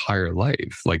your entire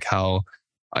life. Like how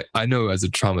I know as a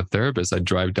trauma therapist, I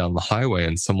drive down the highway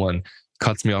and someone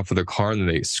cuts me off with their car and then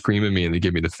they scream at me and they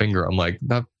give me the finger. I'm like,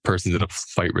 that person's in a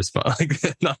fight response. Like,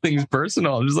 nothing's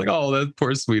personal. I'm just like, oh, that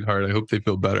poor sweetheart. I hope they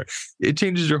feel better. It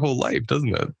changes your whole life,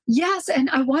 doesn't it? Yes. And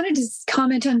I wanted to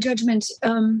comment on judgment.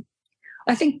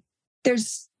 I think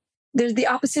there's the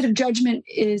opposite of judgment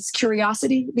is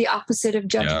curiosity. The opposite of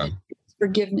judgment is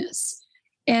forgiveness.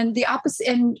 And the opposite,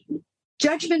 and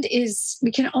judgment is,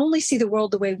 we can only see the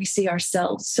world the way we see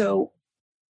ourselves. So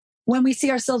when we see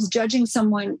ourselves judging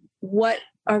someone, what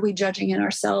are we judging in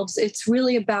ourselves? It's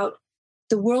really about,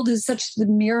 the world is such the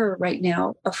mirror right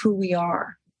now of who we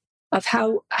are, of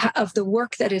the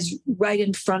work that is right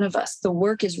in front of us. The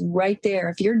work is right there.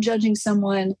 If you're judging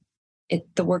someone,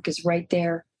 the work is right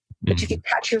there. But you can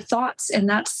catch your thoughts, and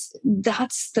that's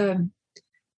the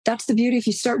beauty. If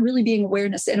you start really being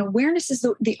awareness, and awareness is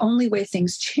the only way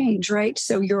things change, right?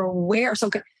 So you're aware. So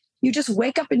you just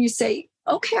wake up and you say,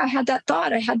 okay, I had that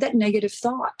thought. I had that negative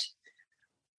thought.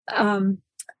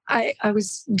 I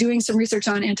was doing some research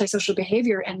on antisocial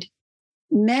behavior, and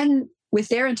men with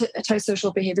their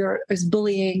antisocial behavior is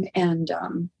bullying and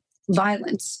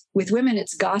violence. With women,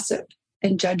 it's gossip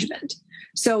and judgment.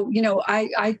 So,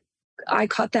 I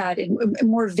caught that in a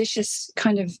more vicious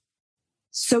kind of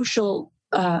social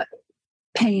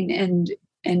pain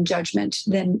and judgment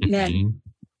than men.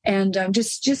 And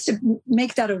just to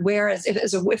make that aware,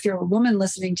 if you're a woman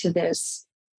listening to this,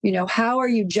 how are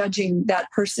you judging that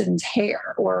person's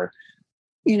hair or,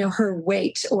 her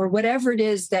weight or whatever it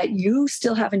is that you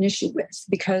still have an issue with?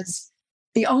 Because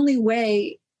the only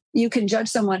way you can judge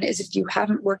someone is if you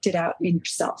haven't worked it out in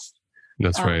yourself.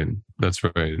 That's right. That's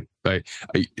right.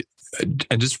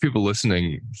 And just for people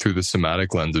listening through the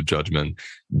somatic lens of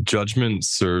judgment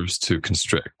serves to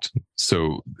constrict.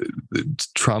 So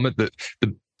trauma, the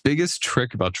biggest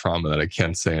trick about trauma that I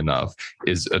can't say enough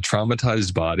is a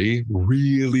traumatized body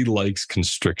really likes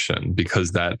constriction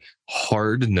because that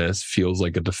hardness feels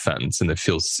like a defense and it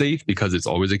feels safe because it's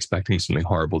always expecting something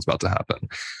horrible is about to happen.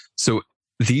 So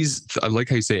I like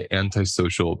how you say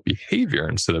antisocial behavior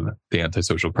instead of the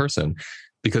antisocial person,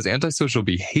 because antisocial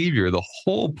behavior, the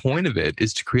whole point of it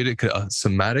is to create a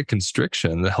somatic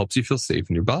constriction that helps you feel safe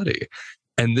in your body.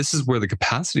 And this is where the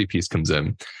capacity piece comes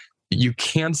in. You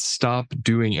can't stop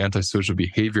doing antisocial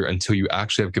behavior until you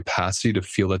actually have capacity to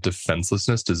feel that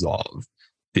defenselessness dissolve,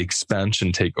 the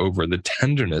expansion take over, the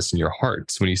tenderness in your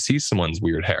heart. So when you see someone's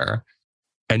weird hair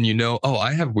and you know, oh,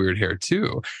 I have weird hair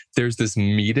too, there's this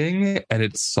meeting and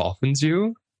it softens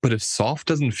you. But if soft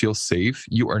doesn't feel safe,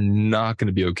 you are not going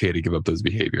to be okay to give up those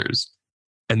behaviors.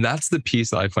 And that's the piece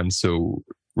that I find so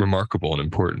remarkable and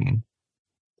important.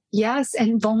 Yes.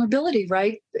 And vulnerability,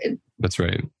 right? That's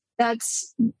right.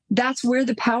 That's where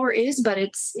the power is, but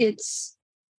it's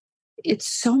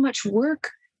so much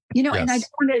work, you know. Yes. And I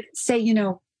just want to say, you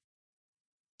know,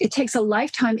 it takes a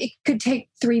lifetime. It could take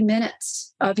 3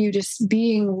 minutes of you just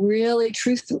being really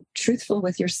truthful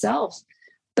with yourself,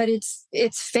 but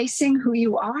it's facing who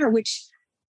you are, which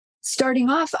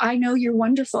starting off, I know you're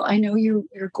wonderful. I know you're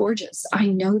gorgeous. I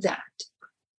know that.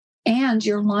 And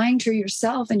you're lying to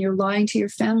yourself and you're lying to your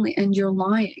family and you're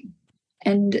lying.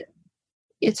 And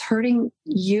it's hurting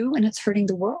you and it's hurting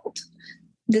the world.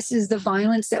 This is the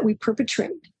violence that we perpetrate.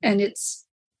 And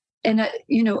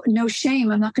you know, no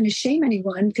shame. I'm not going to shame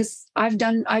anyone because I've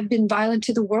been violent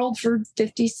to the world for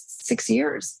 56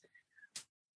 years.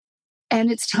 And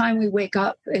it's time we wake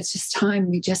up. It's just time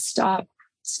we just stop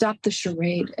the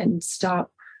charade and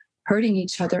stop hurting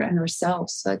each other and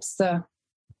ourselves.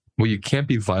 Well, you can't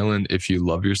be violent if you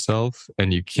love yourself,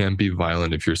 and you can't be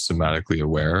violent if you're somatically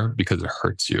aware because it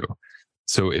hurts you.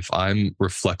 So if I'm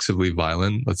reflexively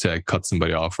violent, let's say I cut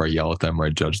somebody off or I yell at them or I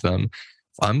judge them,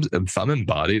 if I'm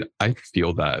embodied, I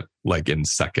feel that like in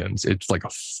seconds. It's like a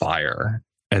fire.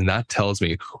 And that tells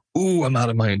me, ooh, I'm out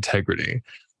of my integrity.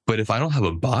 But if I don't have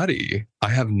a body,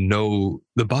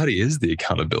 the body is the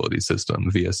accountability system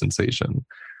via sensation.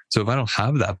 So if I don't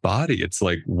have that body, it's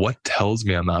like, what tells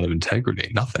me I'm out of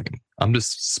integrity? Nothing. I'm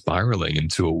just spiraling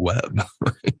into a web.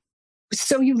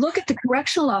 So you look at the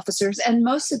correctional officers and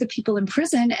most of the people in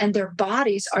prison and their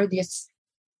bodies are this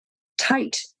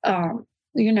tight,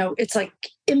 you know, it's like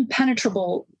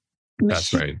impenetrable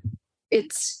machine.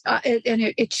 That's right.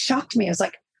 It shocked me. I was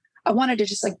like, I wanted to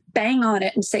just like bang on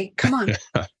it and say, come on,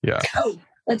 yeah. Go.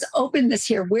 Let's open this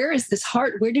here. Where is this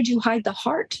heart? Where did you hide the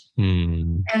heart?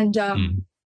 And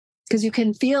because you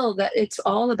can feel that it's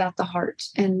all about the heart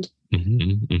and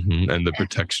and the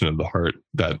protection of the heart,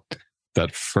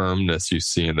 that firmness you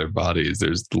see in their bodies.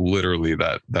 There's literally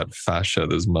that fascia,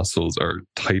 those muscles are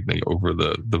tightening over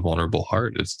the vulnerable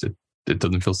heart. It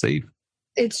doesn't feel safe.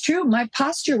 It's true. My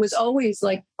posture was always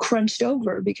like crunched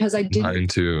over because Mine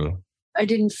too. I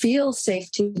didn't feel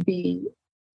safe to be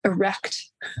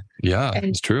erect. Yeah,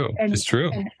 it's true. It's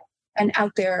true. And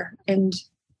out there. And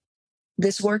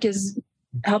this work is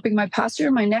helping my posture.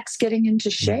 My neck's getting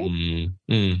into shape.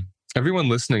 Everyone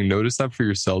listening, notice that for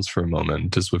yourselves for a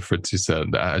moment, just what Fritzi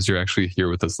said. As you're actually here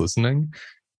with us listening,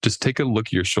 just take a look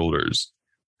at your shoulders.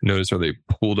 Notice, are they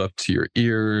pulled up to your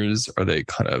ears? Are they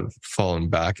kind of fallen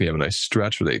back and you have a nice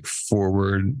stretch? Are they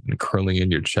forward and curling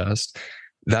in your chest?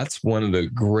 That's one of the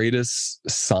greatest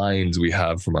signs we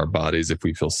have from our bodies if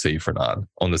we feel safe or not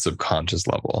on the subconscious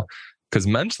level. Because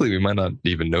mentally, we might not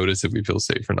even notice if we feel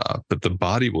safe or not, but the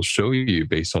body will show you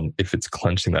based on if it's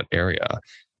clenching that area.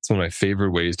 It's one of my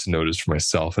favorite ways to notice for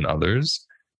myself and others.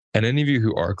 And any of you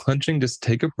who are clenching, just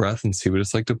take a breath and see what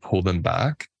it's like to pull them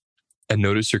back and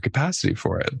notice your capacity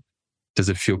for it. Does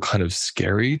it feel kind of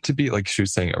scary to be, like she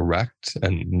was saying, erect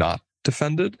and not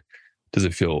defended? Does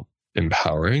it feel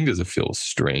empowering? Does it feel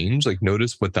strange? Like,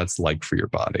 notice what that's like for your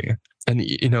body. And,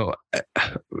 you know,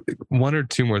 one or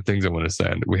two more things I want to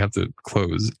say, and we have to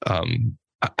close.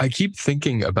 I keep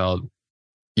thinking about,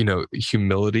 you know,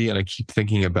 humility, and I keep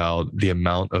thinking about the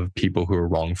amount of people who are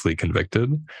wrongfully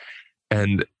convicted.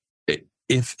 And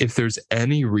if there's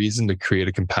any reason to create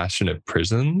a compassionate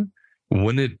prison,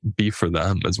 wouldn't it be for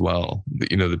them as well?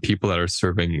 You know, the people that are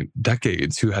serving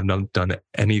decades who have not done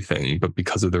anything, but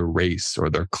because of their race or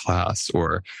their class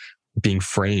or being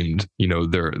framed, you know,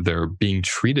 they're being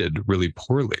treated really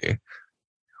poorly.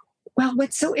 Well,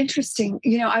 what's so interesting,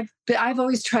 you know, I've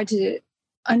always tried to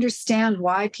understand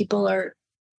why people are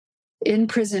in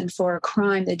prison for a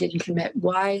crime they didn't commit.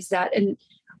 Why is that? And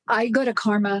I go to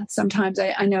karma sometimes.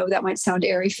 I know that might sound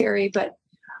airy-fairy, but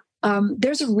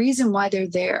there's a reason why they're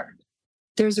there.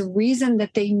 There's a reason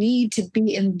that they need to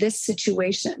be in this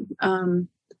situation.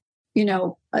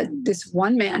 this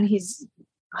one man, he's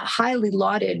highly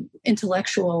lauded,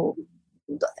 intellectual,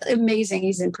 amazing.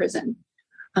 He's in prison.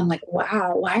 I'm like,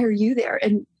 wow, why are you there?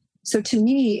 And so to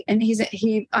me, and he says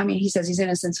he's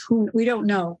innocent. We don't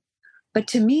know. But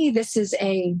to me, there's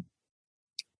a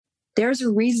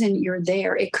reason you're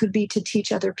there. It could be to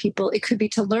teach other people. It could be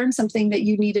to learn something that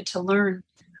you needed to learn,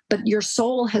 but your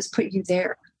soul has put you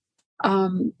there.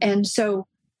 And so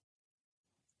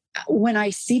when I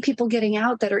see people getting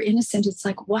out that are innocent, it's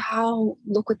like, wow,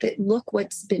 look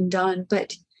what's been done.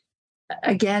 But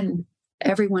again,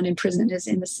 everyone in prison is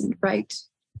innocent, right?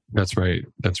 That's right.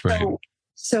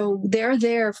 So they're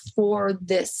there for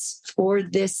this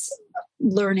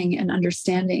learning and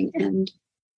understanding. And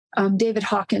David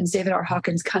R.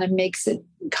 Hawkins kind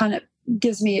of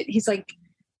gives me, he's like,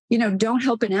 don't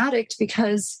help an addict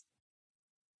because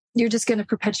you're just going to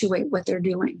perpetuate what they're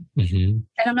doing. Mm-hmm.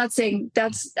 And I'm not saying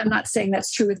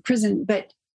that's true with prison,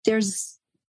 but there's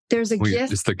a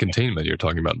gift. It's the containment you're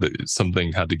talking about. That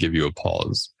something had to give you a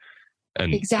pause.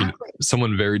 And exactly.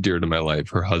 Someone very dear to my life,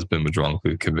 her husband was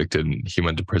wrongfully convicted and he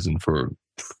went to prison for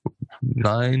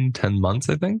 9-10 months,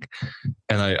 I think.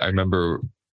 And I remember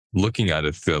looking at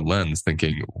it through the lens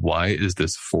thinking, why is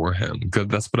this for him? Because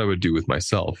that's what I would do with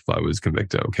myself if I was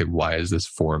convicted. Okay, why is this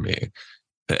for me?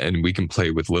 And we can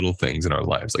play with little things in our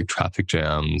lives, like traffic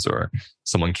jams or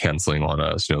someone canceling on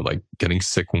us, like getting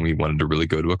sick when we wanted to really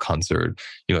go to a concert.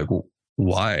 Like,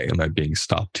 why am I being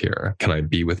stopped here? Can I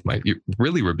be with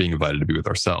really, we're being invited to be with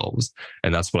ourselves.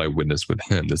 And that's what I witnessed with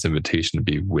him, this invitation to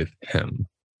be with him.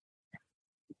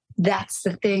 That's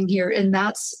the thing here. And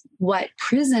that's what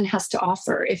prison has to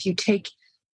offer. If you take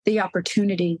the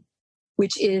opportunity,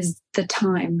 which is the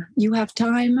time, you have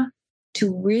time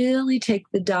to really take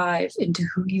the dive into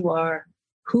who you are,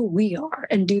 who we are,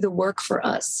 and do the work for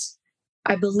us.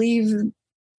 I believe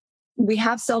we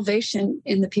have salvation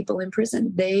in the people in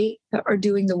prison. They are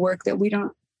doing the work that we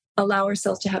don't allow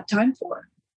ourselves to have time for.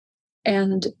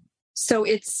 And so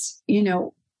it's,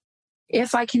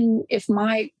 if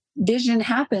my vision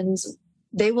happens,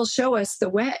 they will show us the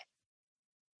way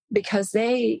because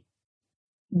they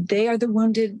are the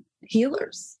wounded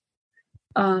healers.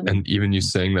 And even you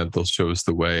saying that they'll show us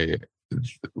the way,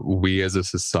 we as a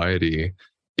society,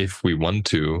 if we want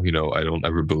to, I don't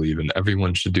ever believe in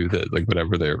everyone should do that, like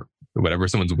whatever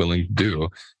someone's willing to do.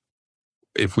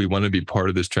 If we want to be part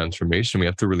of this transformation, we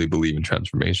have to really believe in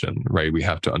transformation, right? We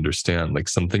have to understand like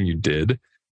something you did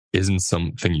isn't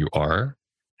something you are,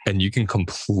 and you can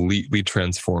completely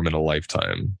transform in a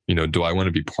lifetime. Do I want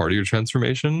to be part of your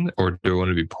transformation, or do I want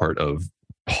to be part of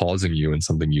pausing you in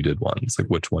something you did once? Like,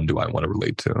 which one do I want to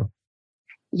relate to?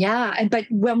 Yeah. But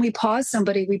when we pause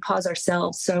somebody, we pause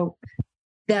ourselves. So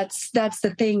that's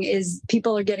the thing, is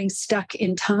people are getting stuck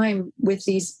in time with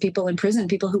these people in prison,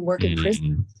 people who work in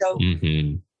prison. So,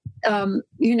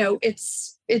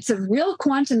 it's a real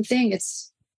quantum thing.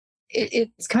 It's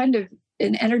kind of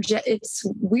an energy. It's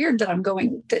weird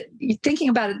that thinking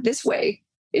about it this way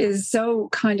is so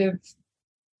kind of,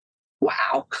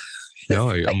 wow. No,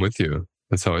 I'm with you.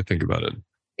 That's how I think about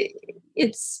it.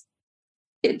 It's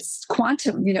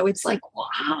quantum, it's like,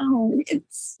 wow.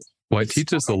 I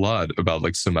teach us a lot about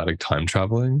like somatic time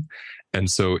traveling. And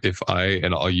so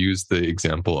I'll use the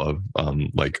example of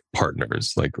like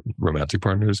partners, like romantic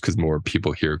partners, because more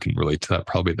people here can relate to that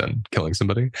probably than killing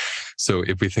somebody. So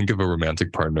if we think of a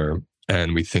romantic partner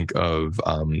and we think of,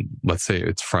 let's say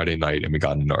it's Friday night and we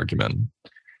got in an argument.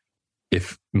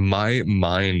 If my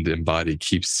mind and body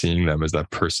keeps seeing them as that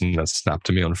person that snapped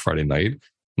to me on Friday night,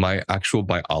 my actual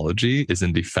biology is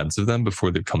in defense of them before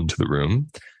they come to the room.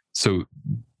 So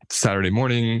Saturday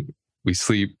morning, we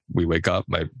sleep, we wake up,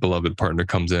 my beloved partner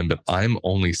comes in, but I'm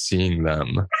only seeing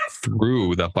them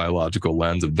through that biological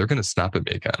lens of they're going to snap at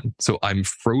me again. So I'm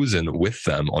frozen with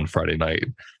them on Friday night.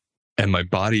 And my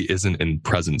body isn't in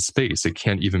present space. It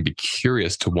can't even be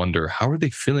curious to wonder, how are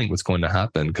they feeling what's going to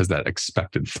happen? Because that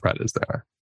expected threat is there.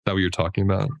 Is that what you're talking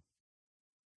about?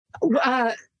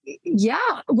 Yeah.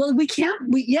 Well,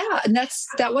 and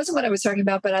that wasn't what I was talking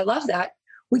about, but I love that.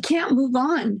 We can't move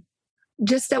on.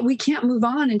 Just that we can't move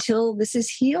on until this is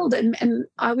healed. And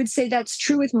I would say that's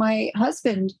true with my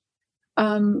husband.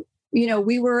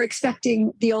 We were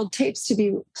expecting the old tapes to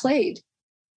be played.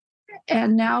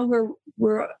 And now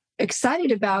we're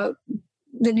excited about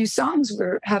the new songs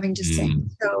we're having to sing.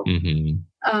 So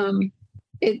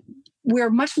we're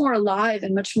much more alive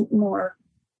and much more,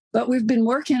 but we've been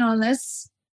working on this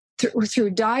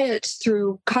through diet,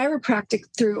 through chiropractic,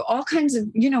 through all kinds of,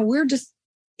 we're just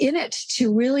in it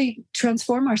to really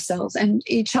transform ourselves and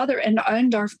each other and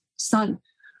our son,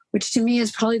 which to me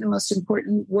is probably the most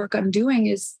important work I'm doing.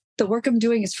 Is the work I'm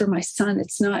doing is for my son.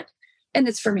 It's not and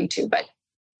it's for me too. But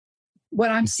what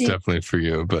I'm seeing, definitely for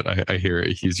you, but I hear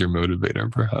it. He's your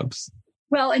motivator, perhaps.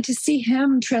 Well, and to see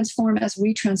him transform as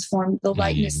we transform, the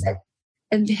lightness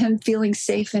and him feeling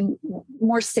safe and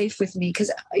more safe with me.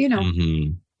 Because,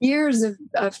 years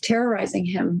of terrorizing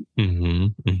him,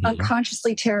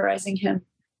 unconsciously terrorizing him,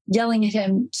 yelling at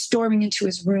him, storming into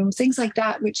his room, things like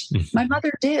that, which my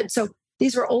mother did. So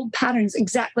these were old patterns,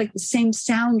 exactly like the same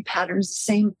sound patterns, the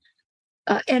same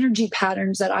energy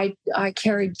patterns that I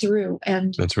carried through.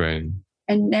 And that's right.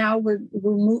 And now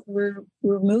we're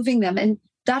removing them. And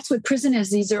that's what prison is.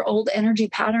 These are old energy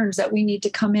patterns that we need to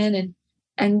come in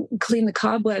and clean the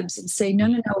cobwebs and say,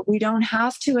 no, we don't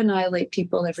have to annihilate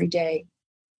people every day.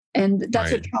 And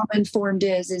that's what trauma informed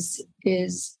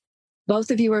is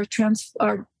both of you are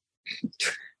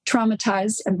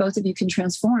traumatized and both of you can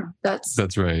transform.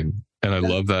 That's right. And I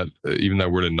love that even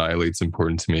that word annihilate is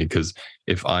important to me, because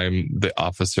if I'm the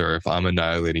officer, if I'm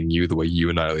annihilating you the way you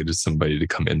annihilated somebody to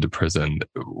come into prison,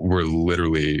 we're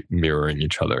literally mirroring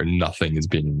each other. Nothing is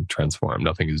being transformed.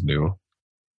 Nothing is new.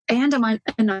 And I'm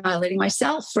annihilating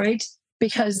myself, right?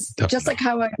 Because just like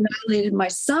how I annihilated my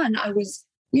son, I was,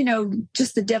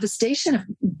 just the devastation of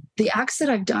the acts that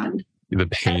I've done. The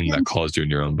pain that caused you in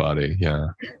your own body.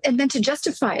 Yeah. And then to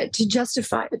justify it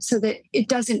so that it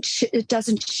doesn't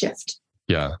shift.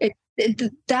 Yeah.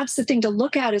 That's the thing to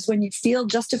look at, is when you feel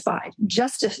justified.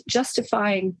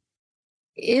 Justifying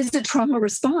is a trauma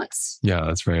response. Yeah,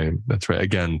 that's right. That's right.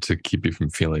 Again, to keep you from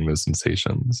feeling those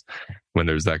sensations when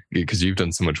there's that, because you've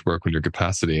done so much work on your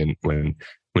capacity. And when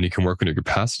you can work on your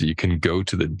capacity, you can go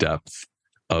to the depth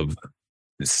of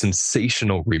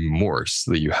sensational remorse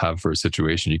that you have for a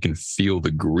situation. You can feel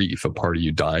the grief, a part of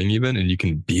you dying even, and you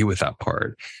can be with that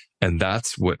part. And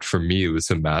that's what, for me, was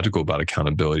so magical about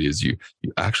accountability, is you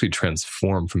actually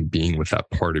transform from being with that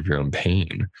part of your own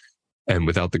pain. And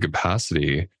without the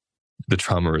capacity, the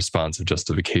trauma response of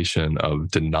justification, of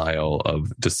denial,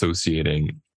 of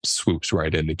dissociating swoops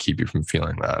right in to keep you from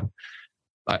feeling that.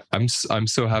 I'm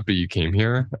so happy you came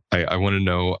here. I want to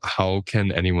know, how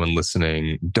can anyone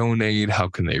listening donate? How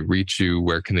can they reach you?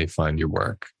 Where can they find your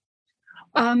work?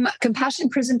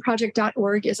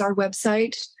 CompassionPrisonProject.org is our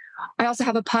website. I also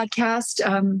have a podcast,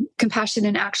 Compassion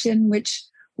in Action, which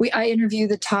I interview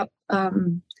the top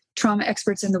trauma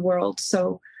experts in the world.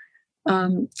 So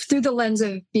through the lens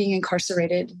of being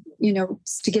incarcerated,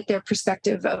 to get their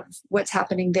perspective of what's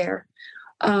happening there.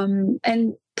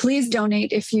 And please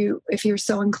donate if you're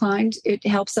so inclined. It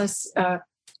helps us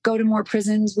go to more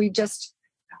prisons.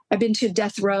 I've been to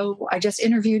death row. I just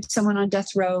interviewed someone on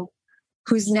death row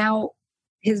who's now,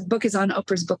 his book is on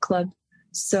Oprah's book club.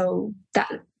 So that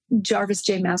Jarvis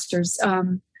J. Masters.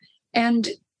 And,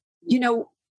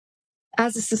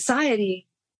 as a society,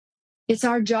 it's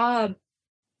our job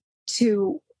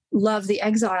to love the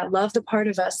exile, love the part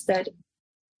of us that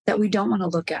we don't want to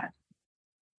look at.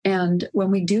 And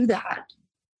when we do that,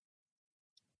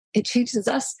 it changes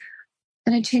us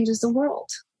and it changes the world.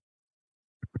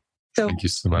 So thank you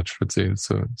so much, Fritzi. It's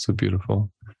so beautiful.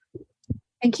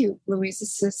 Thank you, Louise.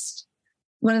 It's just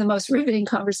one of the most riveting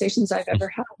conversations I've ever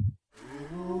had.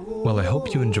 Well, I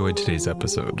hope you enjoyed today's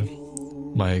episode.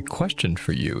 My question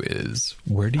for you is,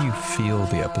 where do you feel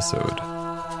the episode?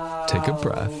 Take a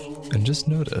breath and just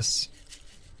notice.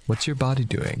 What's your body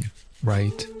doing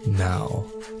right now?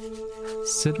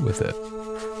 Sit with it.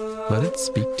 Let it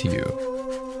speak to you.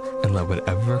 And let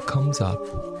whatever comes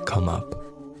up, come up.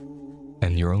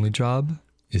 And your only job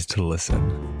is to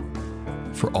listen.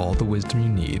 For all the wisdom you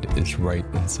need is right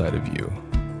inside of you.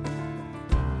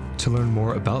 To learn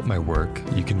more about my work,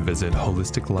 you can visit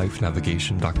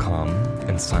holisticlifenavigation.com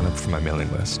and sign up for my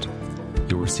mailing list.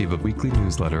 You'll receive a weekly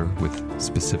newsletter with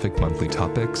specific monthly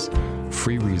topics,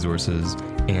 free resources,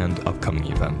 and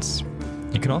upcoming events.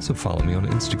 You can also follow me on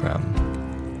Instagram.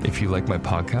 If you like my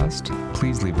podcast,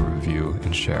 please leave a review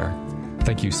and share.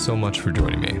 Thank you so much for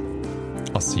joining me.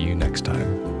 I'll see you next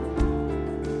time.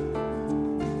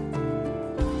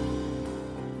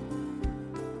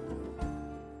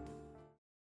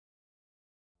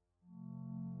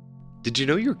 Did you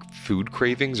know your food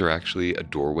cravings are actually a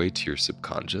doorway to your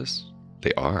subconscious?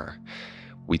 They are.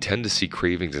 We tend to see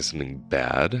cravings as something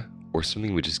bad or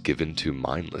something we just give into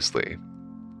mindlessly.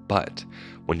 But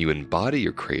when you embody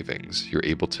your cravings, you're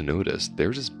able to notice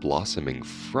they're just blossoming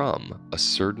from a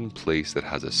certain place that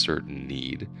has a certain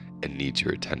need and needs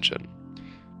your attention.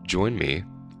 Join me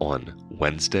on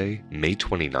Wednesday, May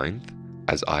 29th,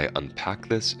 as I unpack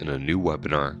this in a new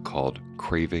webinar called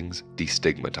Cravings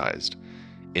Destigmatized.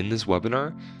 In this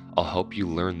webinar, I'll help you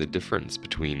learn the difference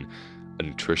between a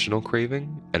nutritional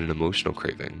craving and an emotional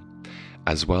craving.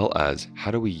 as well as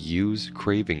how do we use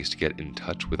cravings to get in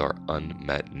touch with our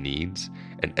unmet needs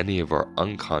and any of our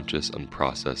unconscious,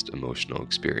 unprocessed emotional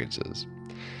experiences.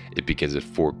 It begins at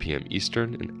 4 p.m.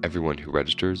 Eastern, and everyone who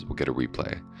registers will get a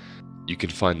replay. You can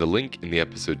find the link in the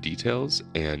episode details,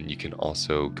 and you can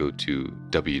also go to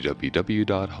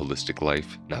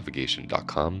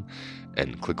www.holisticlifenavigation.com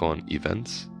and click on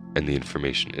events, and the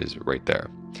information is right there.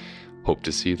 Hope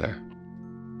to see you there.